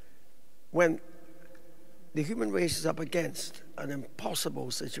 When the human race is up against an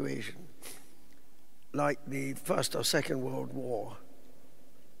impossible situation, like the First or Second World War,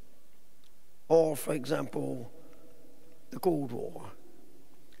 or, for example, the Cold War,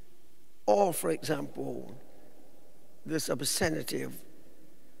 or, for example, this obscenity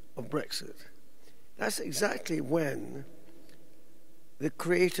of Brexit. That's exactly when the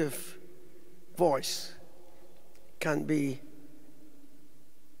creative voice can be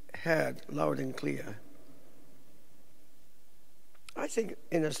heard loud and clear. I think,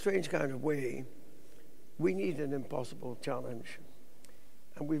 in a strange kind of way, we need an impossible challenge,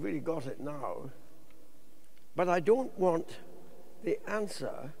 and we've really got it now. But I don't want the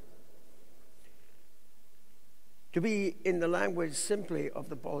answer to be in the language simply of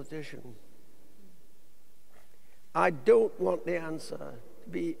the politician. I don't want the answer to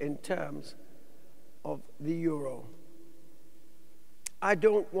be in terms of the euro. I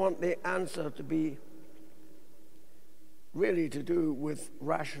don't want the answer to be really to do with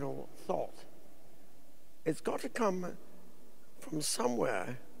rational thought. It's got to come from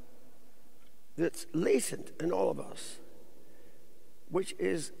somewhere that's latent in all of us, which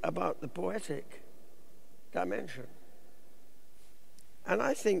is about the poetic dimension. And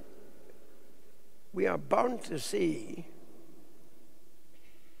I think we are bound to see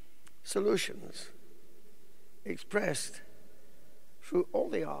solutions expressed through all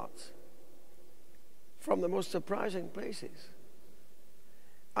the arts from the most surprising places.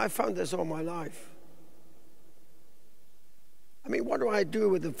 I found this all my life. I mean, what do I do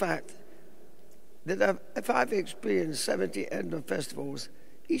with the fact that if I've experienced 70 Edinburgh festivals,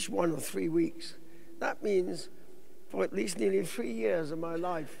 each one of 3 weeks, that means for at least nearly 3 years of my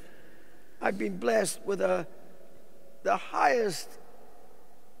life, I've been blessed with the highest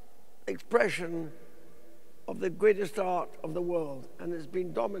expression of the greatest art of the world, and it's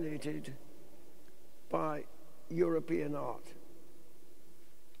been dominated by European art.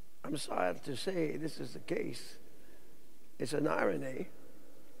 I'm sad to say this is the case. It's an irony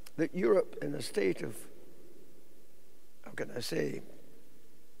that Europe, in a state of, how can I say,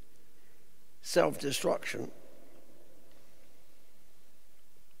 self-destruction,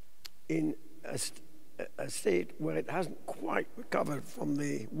 in a state where it hasn't quite recovered from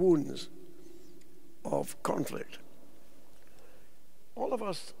the wounds of conflict. All of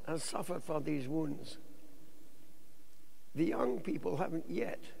us have suffered from these wounds. The young people haven't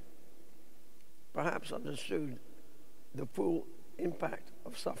yet perhaps understood the full impact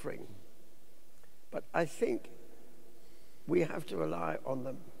of suffering. But I think we have to rely on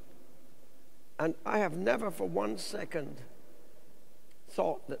them. And I have never for 1 second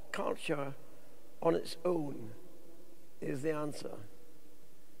thought that culture on its own is the answer.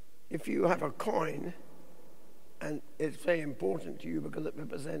 If you have a coin, and it's very important to you because it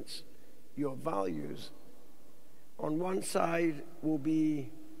represents your values, on one side will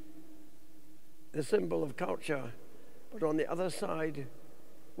be the symbol of culture, but on the other side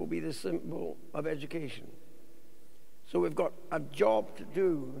will be the symbol of education. So we've got a job to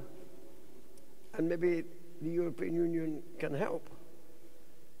do, and maybe the European Union can help,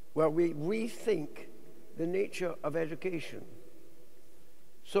 where we rethink the nature of education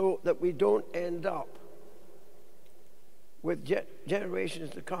so that we don't end up with generations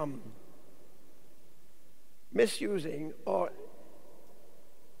to come misusing, or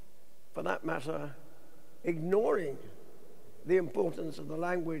for that matter, ignoring the importance of the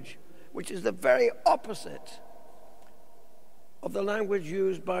language, which is the very opposite of the language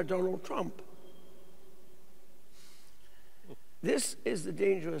used by Donald Trump. This is the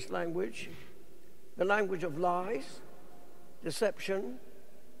dangerous language, the language of lies, deception,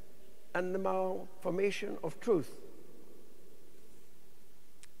 and the malformation of truth.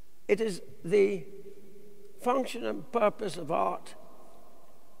 It is the function and purpose of art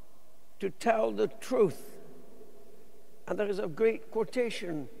to tell the truth. And there is a great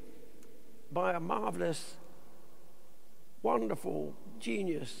quotation by a marvelous, wonderful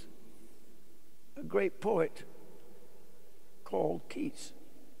genius, a great poet called Keats,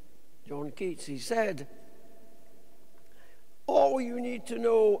 John Keats. He said, "All you need to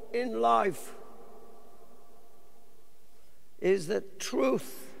know in life is that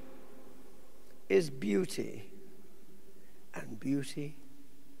truth is beauty, and beauty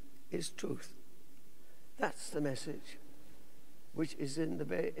is truth." That's the message which is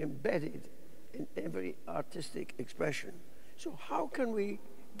embedded in every artistic expression. So how can we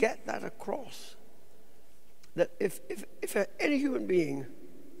get that across? That if any human being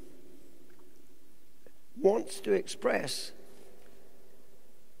wants to express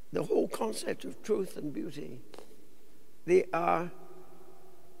the whole concept of truth and beauty, they are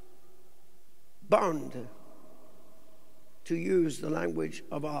bound to use the language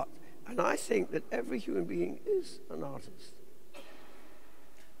of art. And I think that every human being is an artist.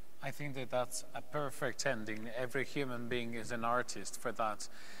 I think that that's a perfect ending. Every human being is an artist for that.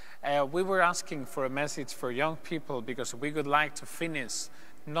 We were asking for a message for young people because we would like to finish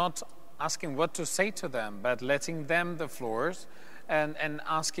not asking what to say to them, but letting them the floors and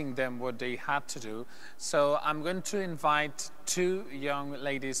asking them what they had to do. So I'm going to invite two young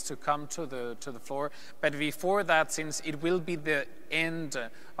ladies to come to the floor. But before that, since it will be the end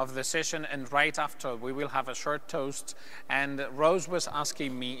of the session and right after, we will have a short toast. And Rose was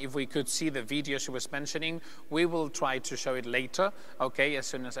asking me if we could see the video she was mentioning. We will try to show it later, okay, as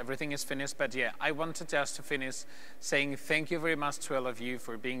soon as everything is finished. But yeah, I wanted just to finish saying thank you very much to all of you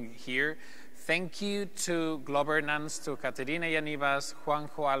for being here. Thank you to Globernance, to Caterina Yanivas,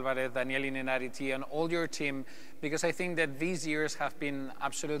 Juanjo Alvarez, Daniel Inenariti, and all your team, because I think that these years have been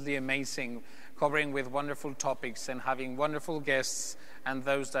absolutely amazing, covering with wonderful topics and having wonderful guests, and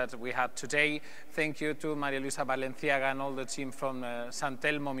those that we had today. Thank you to Maria Luisa Valenciaga and all the team from San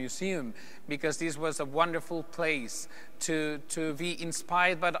Telmo Museum, because this was a wonderful place to be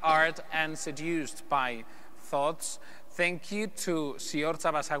inspired by art and seduced by thoughts. Thank you to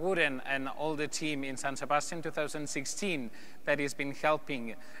Siorza Basaguren and all the team in San Sebastian 2016 that has been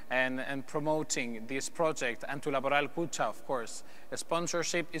helping and promoting this project, and to Laboral Cucha, of course.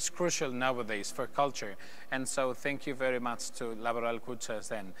 Sponsorship is crucial nowadays for culture, and so thank you very much to Laboral Cucha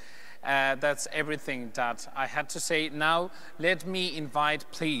then. That's everything that I had to say. Now, let me invite,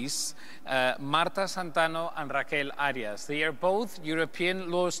 please, Marta Santano and Raquel Arias. They are both European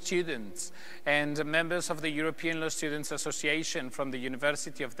law students and members of the European Law Students Association from the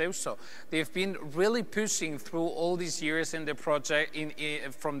University of Deusto. They've been really pushing through all these years in the project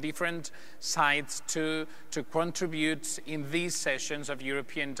from different sides to contribute in these sessions of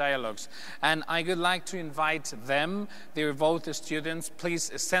European dialogues. And I would like to invite them. They're both students.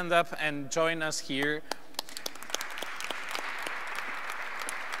 Please stand up and join us here.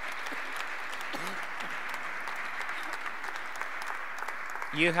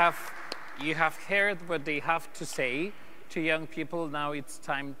 You have heard what they have to say to young people. Now it's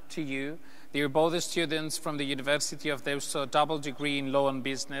time to you. They're both students from the University of Deusto, double degree in law and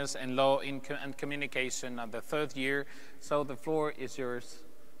business and law and communication at the 3rd year. So the floor is yours.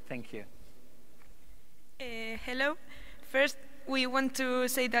 Thank you. Hello. First, we want to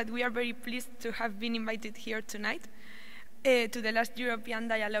say that we are very pleased to have been invited here tonight to the last European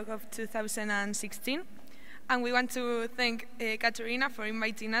Dialogue of 2016. And we want to thank Katerina for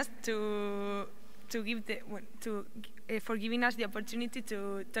inviting us for giving us the opportunity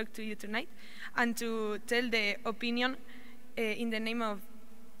to talk to you tonight and to tell the opinion in the name of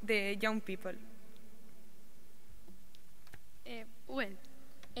the young people.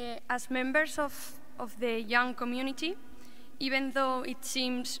 As members of the young community, even though it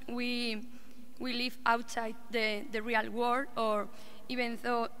seems we live outside the real world, or even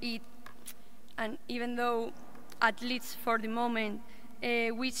though at least for the moment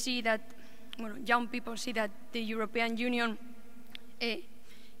we see that, well, young people see that the European Union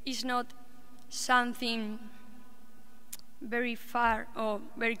is not something very far or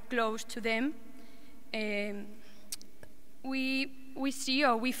very close to them, we see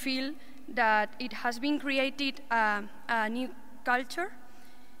or we feel that it has been created a new culture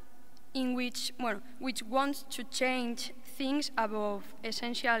in which wants to change things above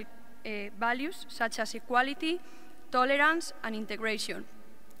essential values such as equality, tolerance, and integration.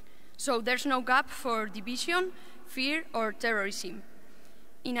 So there's no gap for division, fear, or terrorism.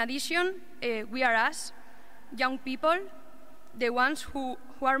 In addition, we are us, young people, the ones who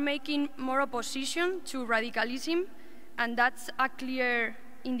are making more opposition to radicalism, and that's a clear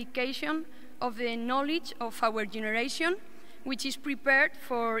indication of the knowledge of our generation, which is prepared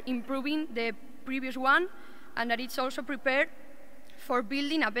for improving the previous one, and that it's also prepared for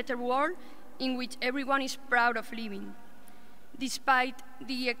building a better world in which everyone is proud of living. Despite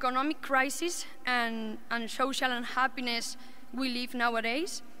the economic crisis and social unhappiness we live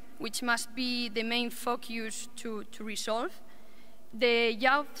nowadays, which must be the main focus to resolve, the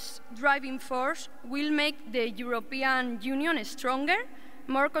youth's driving force will make the European Union stronger,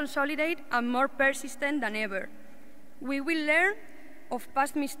 more consolidated, and more persistent than ever. We will learn of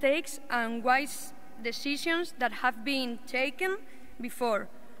past mistakes and wise decisions that have been taken before,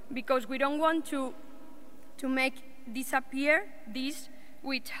 because we don't want to make disappear this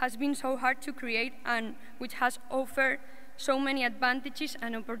which has been so hard to create and which has offered so many advantages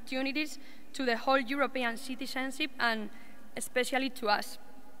and opportunities to the whole European citizenship and especially to us,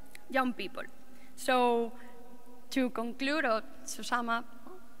 young people. So to conclude or to sum up,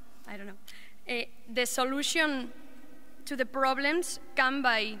 I don't know, the solution to the problems come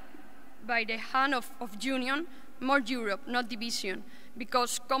by the hand of union, more Europe, not division,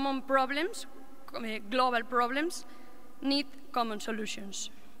 because common problems, global problems, need common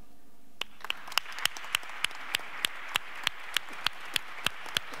solutions.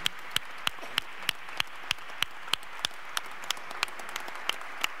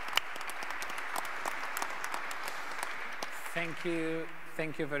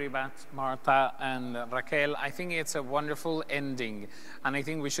 Thank you very much, Marta and Raquel. I think it's a wonderful ending, and I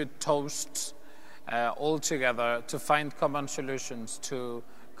think we should toast all together to find common solutions to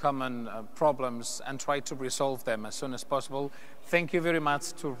common problems and try to resolve them as soon as possible. Thank you very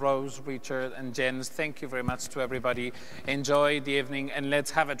much to Rose, Richard, and Jens. Thank you very much to everybody. Enjoy the evening, and let's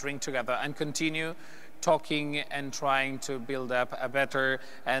have a drink together and continue talking and trying to build up a better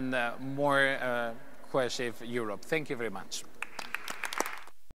and more cohesive Europe. Thank you very much.